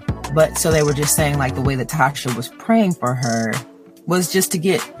 But so they were just saying, like, the way that Tasha was praying for her was just to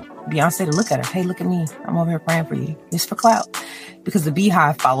get Beyonce to look at her. Hey, look at me. I'm over here praying for you. It's for clout. Because the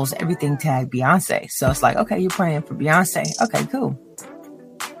Beehive follows everything tagged Beyonce. So it's like, okay, you're praying for Beyonce. Okay, cool.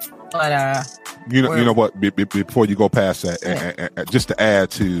 But you know what? Before you go past that, just to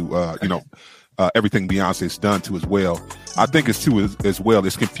add to everything Beyonce's done to as well, I think it's too as well.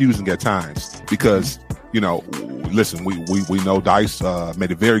 It's confusing at times because listen, we know Dice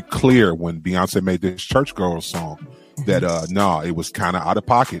made it very clear when Beyonce made this Church Girls song that it was kind of out of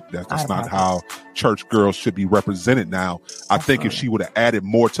pocket. That's not how church girls should be represented now. I think if she would have added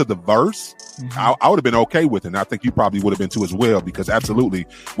more to the verse, I would have been okay with it. And I think you probably would have been too as well, because absolutely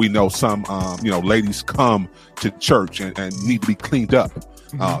we know some ladies come to church and need to be cleaned up.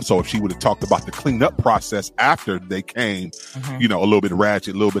 So if she would have talked about the cleanup process after they came, a little bit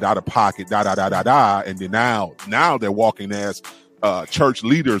ratchet, a little bit out of pocket, and then now they're walking as church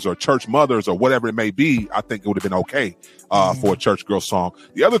leaders or church mothers or whatever it may be, I think it would have been okay for a church girl song.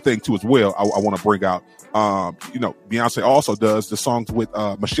 The other thing too as well, I want to bring out, Beyonce also does the songs with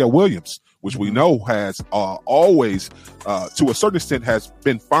Michelle Williams, which we know has always, to a certain extent, has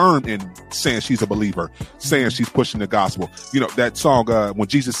been firm in saying she's a believer, saying she's pushing the gospel. That song, When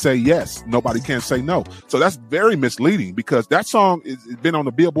Jesus Say Yes, Nobody Can Say No. So that's very misleading because that song has been on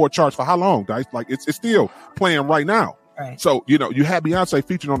the Billboard charts for how long, Dice? Like it's still playing right now. Right. So, you have Beyonce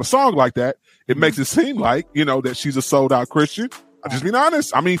featured on a song like that. It makes it seem like, that she's a sold out Christian. I'm just being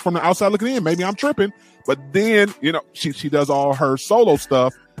honest. I mean, from the outside looking in, maybe I'm tripping, but then, she does all her solo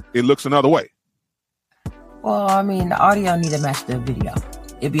stuff. It looks another way. Well, I mean, the audio need to match the video.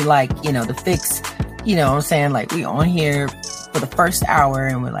 It'd be like, the Fixx, what I'm saying? Like we on here for the first hour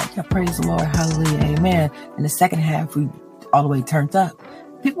and we're like, yeah, praise the Lord, hallelujah, amen. And the second half, we all the way turned up.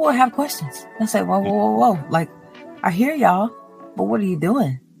 People will have questions. They'll say, whoa. Like, I hear y'all, but what are you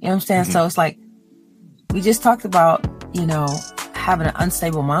doing? You know what I'm saying? Mm-hmm. So it's like, we just talked about, having an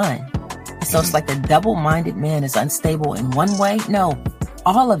unstable mind. So it's like the double-minded man is unstable in one way. No,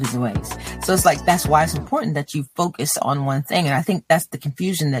 all of his ways. So it's like, that's why it's important that you focus on one thing. And I think that's the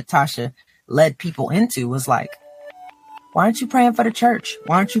confusion that Tasha led people into, was like, why aren't you praying for the church?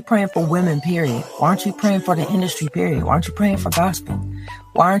 Why aren't you praying for women, period? Why aren't you praying for the industry, period? Why aren't you praying for gospel?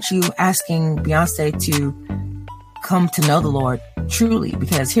 Why aren't you asking Beyonce to come to know the Lord truly?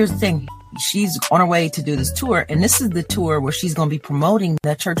 Because here's the thing. She's on her way to do this tour, and this is the tour where she's going to be promoting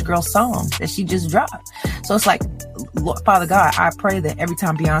the church girl song that she just dropped. So it's like, Lord, Father God, I pray that every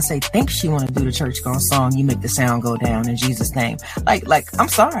time Beyonce thinks she want to do the church girl song, you make the sound go down in Jesus' name. Like, I'm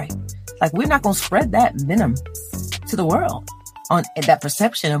sorry. Like, we're not going to spread that venom to the world on that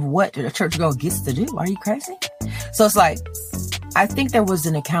perception of what the church girl gets to do. Are you crazy? So it's like, I think there was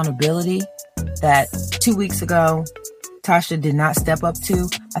an accountability that 2 weeks ago, Tasha did not step up to.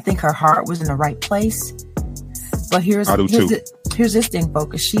 I think her heart was in the right place. But here's this thing,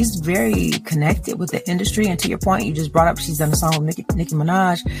 folks. She's very connected with the industry. And to your point, you just brought up, she's done a song with Nicki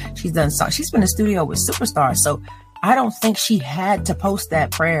Minaj. She's been in the studio with superstars. So I don't think she had to post that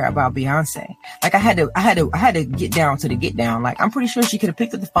prayer about Beyonce. Like I had to get down to the get down. Like I'm pretty sure she could have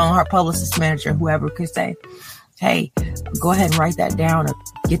picked up the phone, her publicist manager, whoever could say, hey, go ahead and write that down or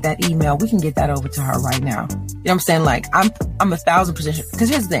get that email. We can get that over to her right now. You know what I'm saying? Like I'm 1,000%. Because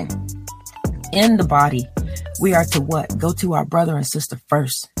here's the thing. In the body, we are to what? Go to our brother and sister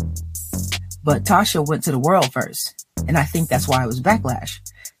first. But Tasha went to the world first. And I think that's why it was backlash.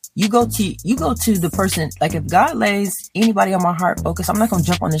 You go to the person, like if God lays anybody on my heart focus, I'm not going to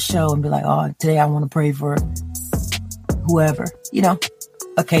jump on the show and be like, oh, today I want to pray for whoever,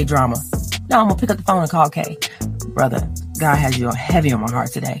 a K-drama. No, I'm going to pick up the phone and call K. Brother, God has you heavy on my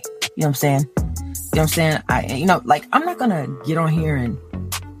heart today. You know what I'm saying? You know what I'm saying? I'm not going to get on here and,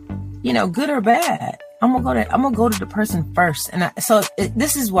 good or bad. I'm going to go to the person first. And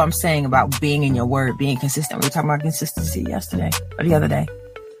this is what I'm saying about being in your word, being consistent. We were talking about consistency yesterday or the other day.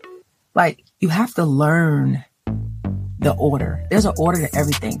 Like, you have to learn the order. There's an order to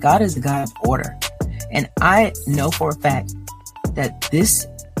everything. God is the God of order. And I know for a fact that this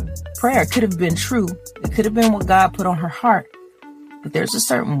prayer could have been true. It could have been what God put on her heart. But there's a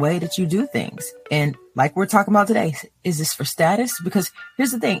certain way that you do things. And like we're talking about today, is this for status? Because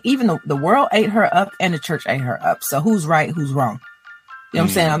here's the thing. Even the world ate her up and the church ate her up. So who's right? Who's wrong? You know what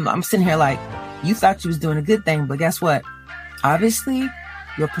I'm saying? I'm sitting here like, you thought you was doing a good thing. But guess what? Obviously,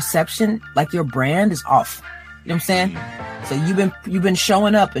 your perception, like your brand is off. You know what I'm saying? So you've been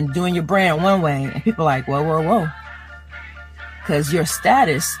showing up and doing your brand one way, and people are like, whoa. Because your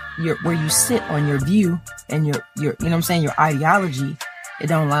status, where you sit on your view and your you know what I'm saying, your ideology, it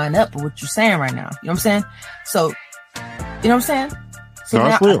don't line up with what you're saying right now. You know what I'm saying? So, you know what I'm saying? So no,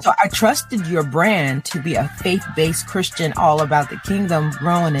 now I trusted your brand to be a faith-based Christian, all about the kingdom,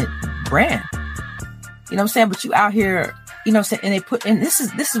 growing it brand. You know what I'm saying? But you out here, you know what I'm saying? And this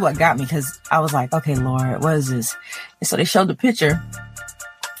is what got me, because I was like, okay, Lord, what is this? And so they showed the picture.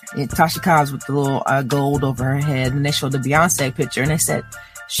 Tasha Cobbs with the little gold over her head, and they showed the Beyonce picture, and they said,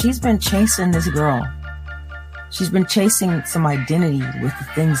 she's been chasing this girl. She's been chasing some identity with the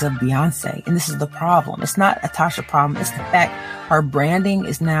things of Beyonce, and this is the problem. It's not a Tasha problem. It's the fact her branding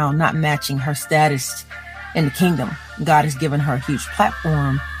is now not matching her status in the kingdom. God has given her a huge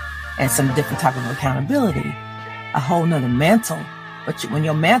platform and some different type of accountability, a whole nother mantle. But when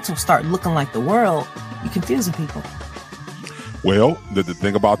your mantle start looking like the world, you're confusing people. Well, the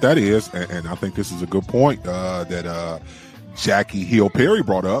thing about that is, and I think this is a good point, that Jackie Hill Perry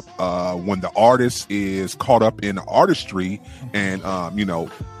brought up, when the artist is caught up in artistry and,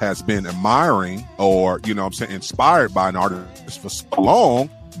 has been admiring or, inspired by an artist for so long,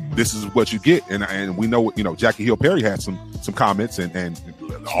 this is what you get. And we know, Jackie Hill Perry had some comments and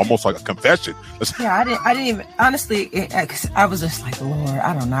almost like a confession. Yeah, I didn't even, honestly, cause I was just like, Lord,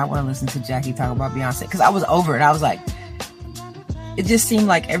 I don't know. I want to listen to Jackie talk about Beyonce, because I was over it. I was like, it just seemed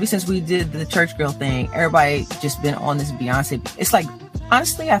like ever since we did the church girl thing, everybody just been on this Beyonce. It's like,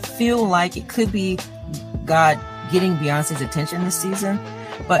 honestly, I feel like it could be God getting Beyonce's attention this season.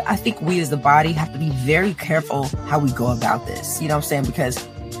 But I think we as the body have to be very careful how we go about this. You know what I'm saying? Because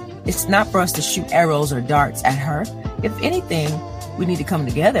it's not for us to shoot arrows or darts at her. If anything, we need to come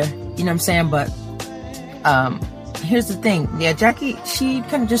together. You know what I'm saying? But here's the thing. Yeah, Jackie, she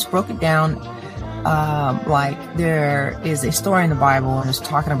kind of just broke it down. Like there is a story in the Bible and it's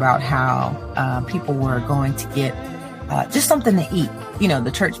talking about how people were going to get just something to eat.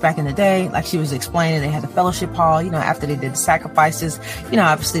 The church back in the day, like she was explaining, they had a fellowship hall, after they did the sacrifices,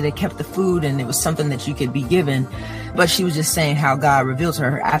 obviously they kept the food and it was something that you could be given. But she was just saying how God revealed to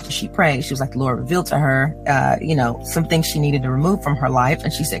her after she prayed. She was like, the Lord revealed to her, some things she needed to remove from her life.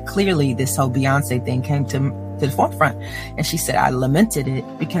 And she said, clearly this whole Beyonce thing came to the forefront. And she said, I lamented it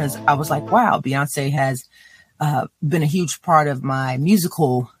because I was like, wow, Beyonce has been a huge part of my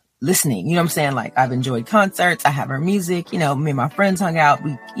musical listening. You know what I'm saying? Like I've enjoyed concerts. I have her music, me and my friends hung out.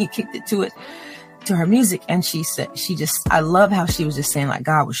 We kicked it to her music. And she said, I love how she was just saying like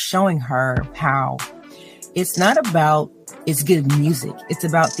God was showing her how it's not about it's good music. It's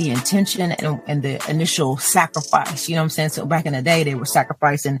about the intention and the initial sacrifice. You know what I'm saying? So back in the day, they were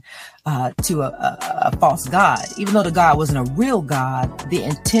sacrificing to a false god. Even though the god wasn't a real god, the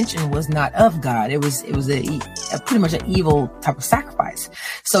intention was not of God. It was a pretty much an evil type of sacrifice.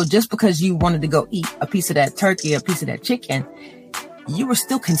 So just because you wanted to go eat a piece of that turkey, a piece of that chicken, you were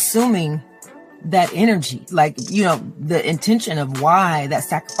still consuming that energy. Like, the intention of why that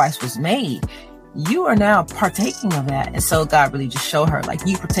sacrifice was made. You are now partaking of that. And so God really just showed her, like,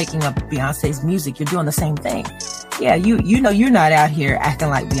 you partaking of Beyonce's music, you're doing the same thing. Yeah, you're not out here acting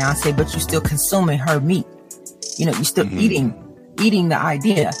like Beyonce, but you're still consuming her meat. You're still eating the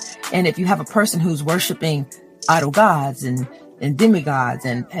idea. And if you have a person who's worshiping idol gods and demigods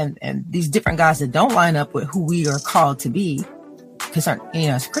and these different gods that don't line up with who we are called to be, concerned,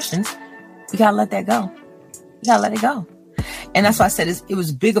 as Christians, you gotta let that go. You gotta let it go. And that's why I said it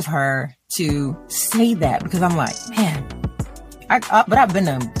was big of her to say that, because I'm like, man, but I've been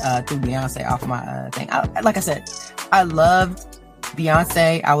through Beyonce off my thing. Like I said, I loved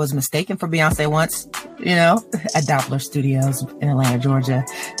Beyonce. I was mistaken for Beyonce once, at Doppler Studios in Atlanta, Georgia.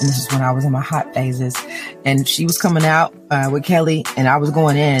 And this is when I was in my hot phases. And she was coming out with Kelly and I was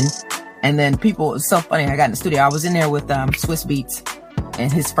going in. And then it was so funny. I got in the studio. I was in there with Swiss Beats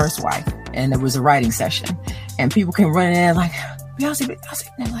and his first wife. And it was a writing session. And people came running in like, Beyonce. And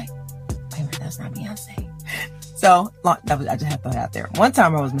they're like, wait a minute, that's not Beyonce. So I just had to throw it out there. One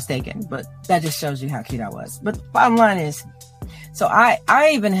time I was mistaken, but that just shows you how cute I was. But the bottom line is, so I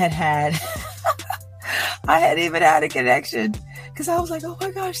even had I had even had a connection because I was like, oh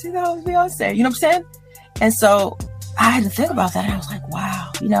my gosh, that was Beyonce. You know what I'm saying? And so I had to think about that. And I was like,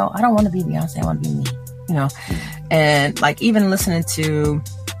 wow, I don't want to be Beyonce. I want to be me, And like even listening to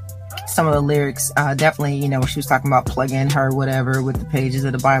some of the lyrics, definitely, when she was talking about plugging her whatever with the pages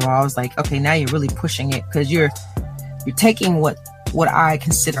of the Bible, I was like, okay, now you're really pushing it because you're taking what I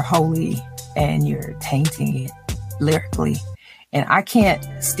consider holy and you're tainting it lyrically. And I can't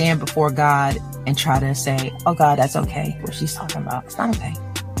stand before God and try to say, oh God, that's okay, what she's talking about. It's not okay.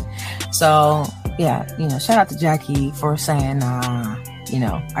 So yeah, shout out to Jackie for saying,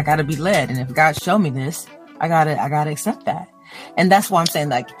 I gotta be led. And if God showed me this, I gotta accept that. And that's why I'm saying,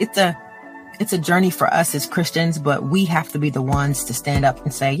 like, it's a journey for us as Christians, but we have to be the ones to stand up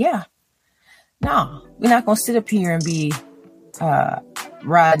and say, yeah, no, we're not going to sit up here and be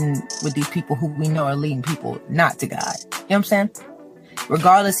riding with these people who we know are leading people not to God. You know what I'm saying?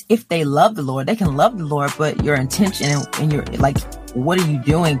 Regardless if they love the Lord, they can love the Lord, but your intention and your, like, what are you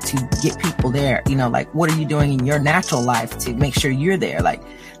doing to get people there? Like, what are you doing in your natural life to make sure you're there? Like,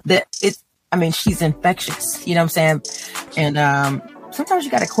 she's infectious, you know what I'm saying? And sometimes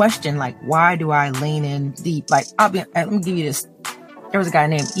you got to question, like, why do I lean in deep? Like, let me give you this. There was a guy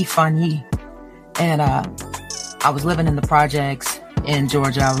named Ifan, and I was living in the projects in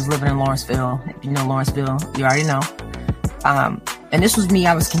Georgia. I was living in Lawrenceville. If you know Lawrenceville, you already know. And this was me.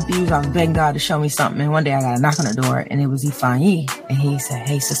 I was confused. I was begging God to show me something. And one day I got a knock on the door, and it was Ifan, and he said,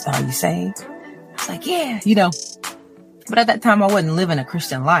 hey, sister, are you saved? I was like, yeah, But at that time, I wasn't living a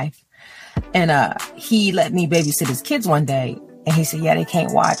Christian life. And he let me babysit his kids one day, and he said, yeah, they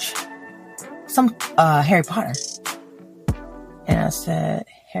can't watch some Harry Potter. And I said,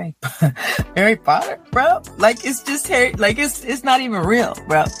 Harry Potter, bro? Like, it's just Harry, like, it's not even real,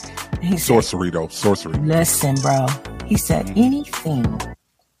 bro. And he sorcery, said, though. Sorcery. Listen, bro. He said, anything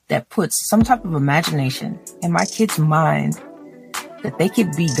that puts some type of imagination in my kid's mind that they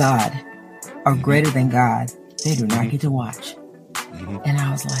could be God or greater than God, they do not get to watch. And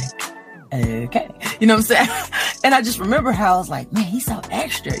I was like, okay. You know what I'm saying? And I just remember how I was like, man, he's so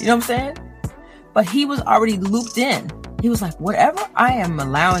extra. You know what I'm saying? But he was already looped in. He was like, whatever I am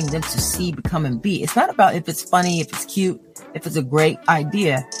allowing them to see, become, and be, it's not about if it's funny, if it's cute, if it's a great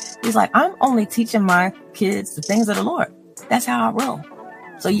idea. He's like, I'm only teaching my kids the things of the Lord. That's how I roll.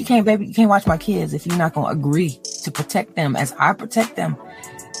 So you can't watch my kids if you're not going to agree to protect them as I protect them.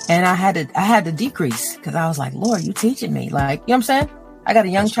 And I had to decrease because I was like, Lord, you teaching me. Like, you know what I'm saying? I got a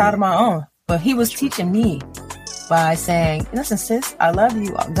young child of my own, but he was teaching me by saying, listen, sis, I love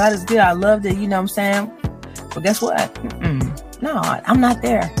you. God is good. I love it. You know what I'm saying? But guess what? No, I'm not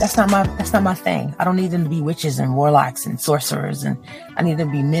there. That's not my thing. I don't need them to be witches and warlocks and sorcerers, and I need them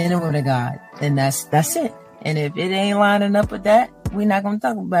to be men and women of God. And that's it. And if it ain't lining up with that, we're not going to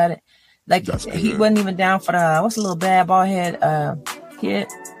talk about it. Like, he wasn't even down for what's a little bad bald head kid?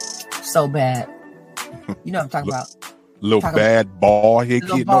 So bad. You know what I'm talking about. Little bad bald head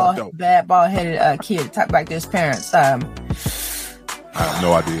kid? Bad bald headed kid. Talk back to his parents. I have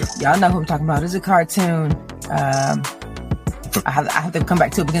no idea. Y'all know who I'm talking about. It's a cartoon. I have to come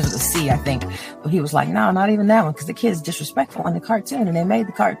back to it. Begins with a C, I think. But he was like, no, not even that one, because the kid's disrespectful in the cartoon, and they made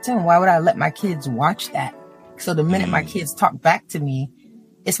the cartoon. Why would I let my kids watch that? So the minute my kids talk back to me,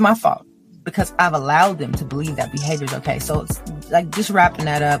 it's my fault because I've allowed them to believe that behavior is okay. So it's like just wrapping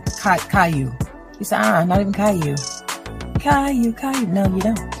that up. Caillou. He said, not even Caillou. Caillou. No, you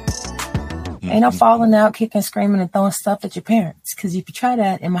don't. Ain't no falling out, kicking, screaming, and throwing stuff at your parents. Because if you try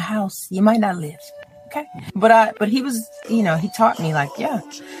that in my house, you might not live. Okay. But he was, he taught me like, yeah,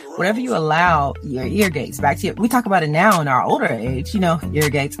 whatever you allow your ear gates back to you. We talk about it now in our older age, ear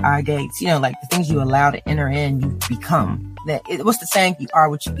gates, eye gates, like the things you allow to enter in, you become. What's the saying? You are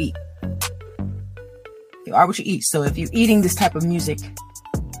what you eat. You are what you eat. So if you're eating this type of music,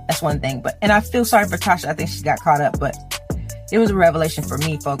 that's one thing. And I feel sorry for Tasha. I think she got caught up, but it was a revelation for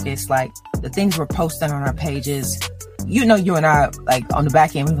me, Focus. Like the things we're posting on our pages, you and I, like on the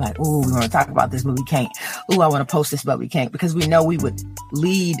back end, we were like, ooh, we want to talk about this, but we can't. Ooh, I want to post this, but we can't, because we know we would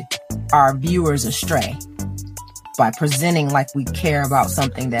lead our viewers astray by presenting like we care about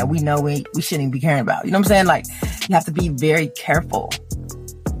something that we know we shouldn't be caring about. You know what I'm saying? Like, you have to be very careful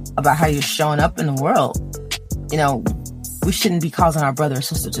about how you're showing up in the world. We shouldn't be causing our brother or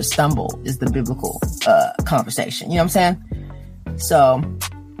sister to stumble is the biblical conversation. You know what I'm saying? So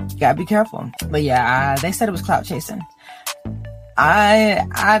you gotta be careful. But yeah, they said it was clout chasing. I'm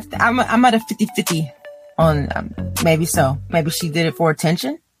at a 50-50 on maybe so. Maybe she did it for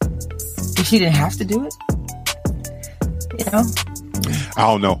attention. She didn't have to do it. I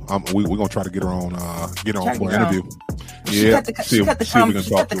don't know. We're gonna try to get her on for an interview. She cut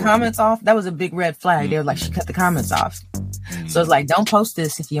the comments off. That was a big red flag. They were like, she cut the comments off. So it's like, don't post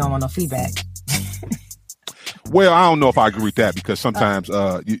this if you don't want no feedback. Well, I don't know if I agree with that, because sometimes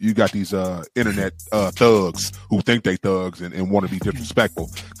you got these internet thugs who think they thugs and want to be disrespectful.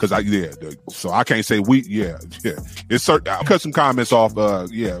 So I can't say it's certain. I cut some comments off.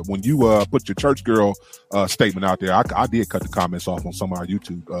 When you put your church girl statement out there, I did cut the comments off on some of our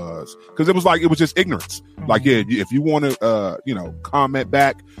YouTube because it was just ignorance. Like, if you want to comment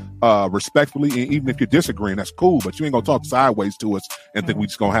back respectfully, and even if you're disagreeing, that's cool, but you ain't gonna talk sideways to us and think we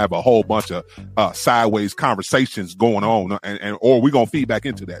just gonna have a whole bunch of sideways conversations going on, or we gonna feed back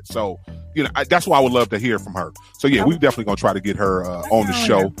into that. So that's why I would love to hear from her. So we definitely gonna try to get her on the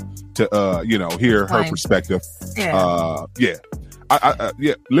show to hear her perspective.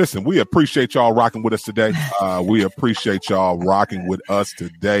 Listen, we appreciate y'all rocking with us today. We appreciate y'all rocking with us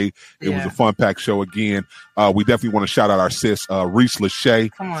today. It was a fun packed show again. We definitely want to shout out our sis, Reece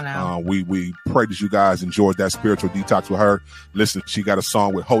Lache. Come on now. We pray that you guys enjoyed that spiritual detox with her. Listen, she got a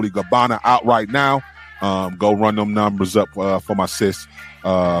song with Holy Gabbana out right now. Go run them numbers up for my sis.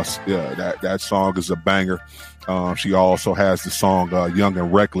 That song is a banger. She also has the song Young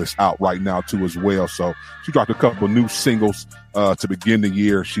and Reckless out right now too as well. So she dropped a couple new singles to begin the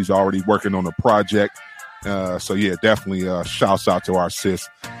year. She's already working on a project. Definitely shouts out to our sis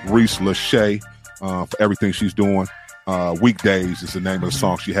Reece Lache for everything she's doing. Weekdays is the name of the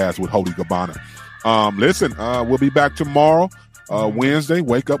song she has with Holy Gabbana. Listen, we'll be back tomorrow. Wednesday.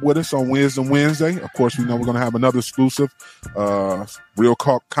 Wake up with us on Wednesday. Of course, we know we're going to have another exclusive real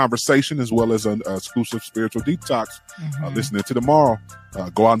conversation as well as an exclusive spiritual detox. Listening to tomorrow.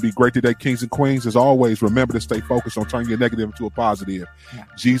 Go out and be great today, kings and queens. As always, remember to stay focused on turning your negative into a positive.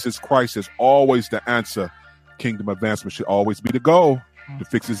 Jesus Christ is always the answer. Kingdom advancement should always be the goal. The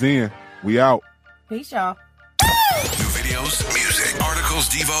Fixx is in. We out. Peace, y'all. New videos, music, articles,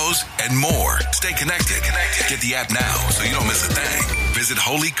 devos, and more. Stay connected. Get the app now so you don't miss a thing. Visit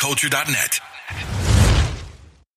holyculture.net.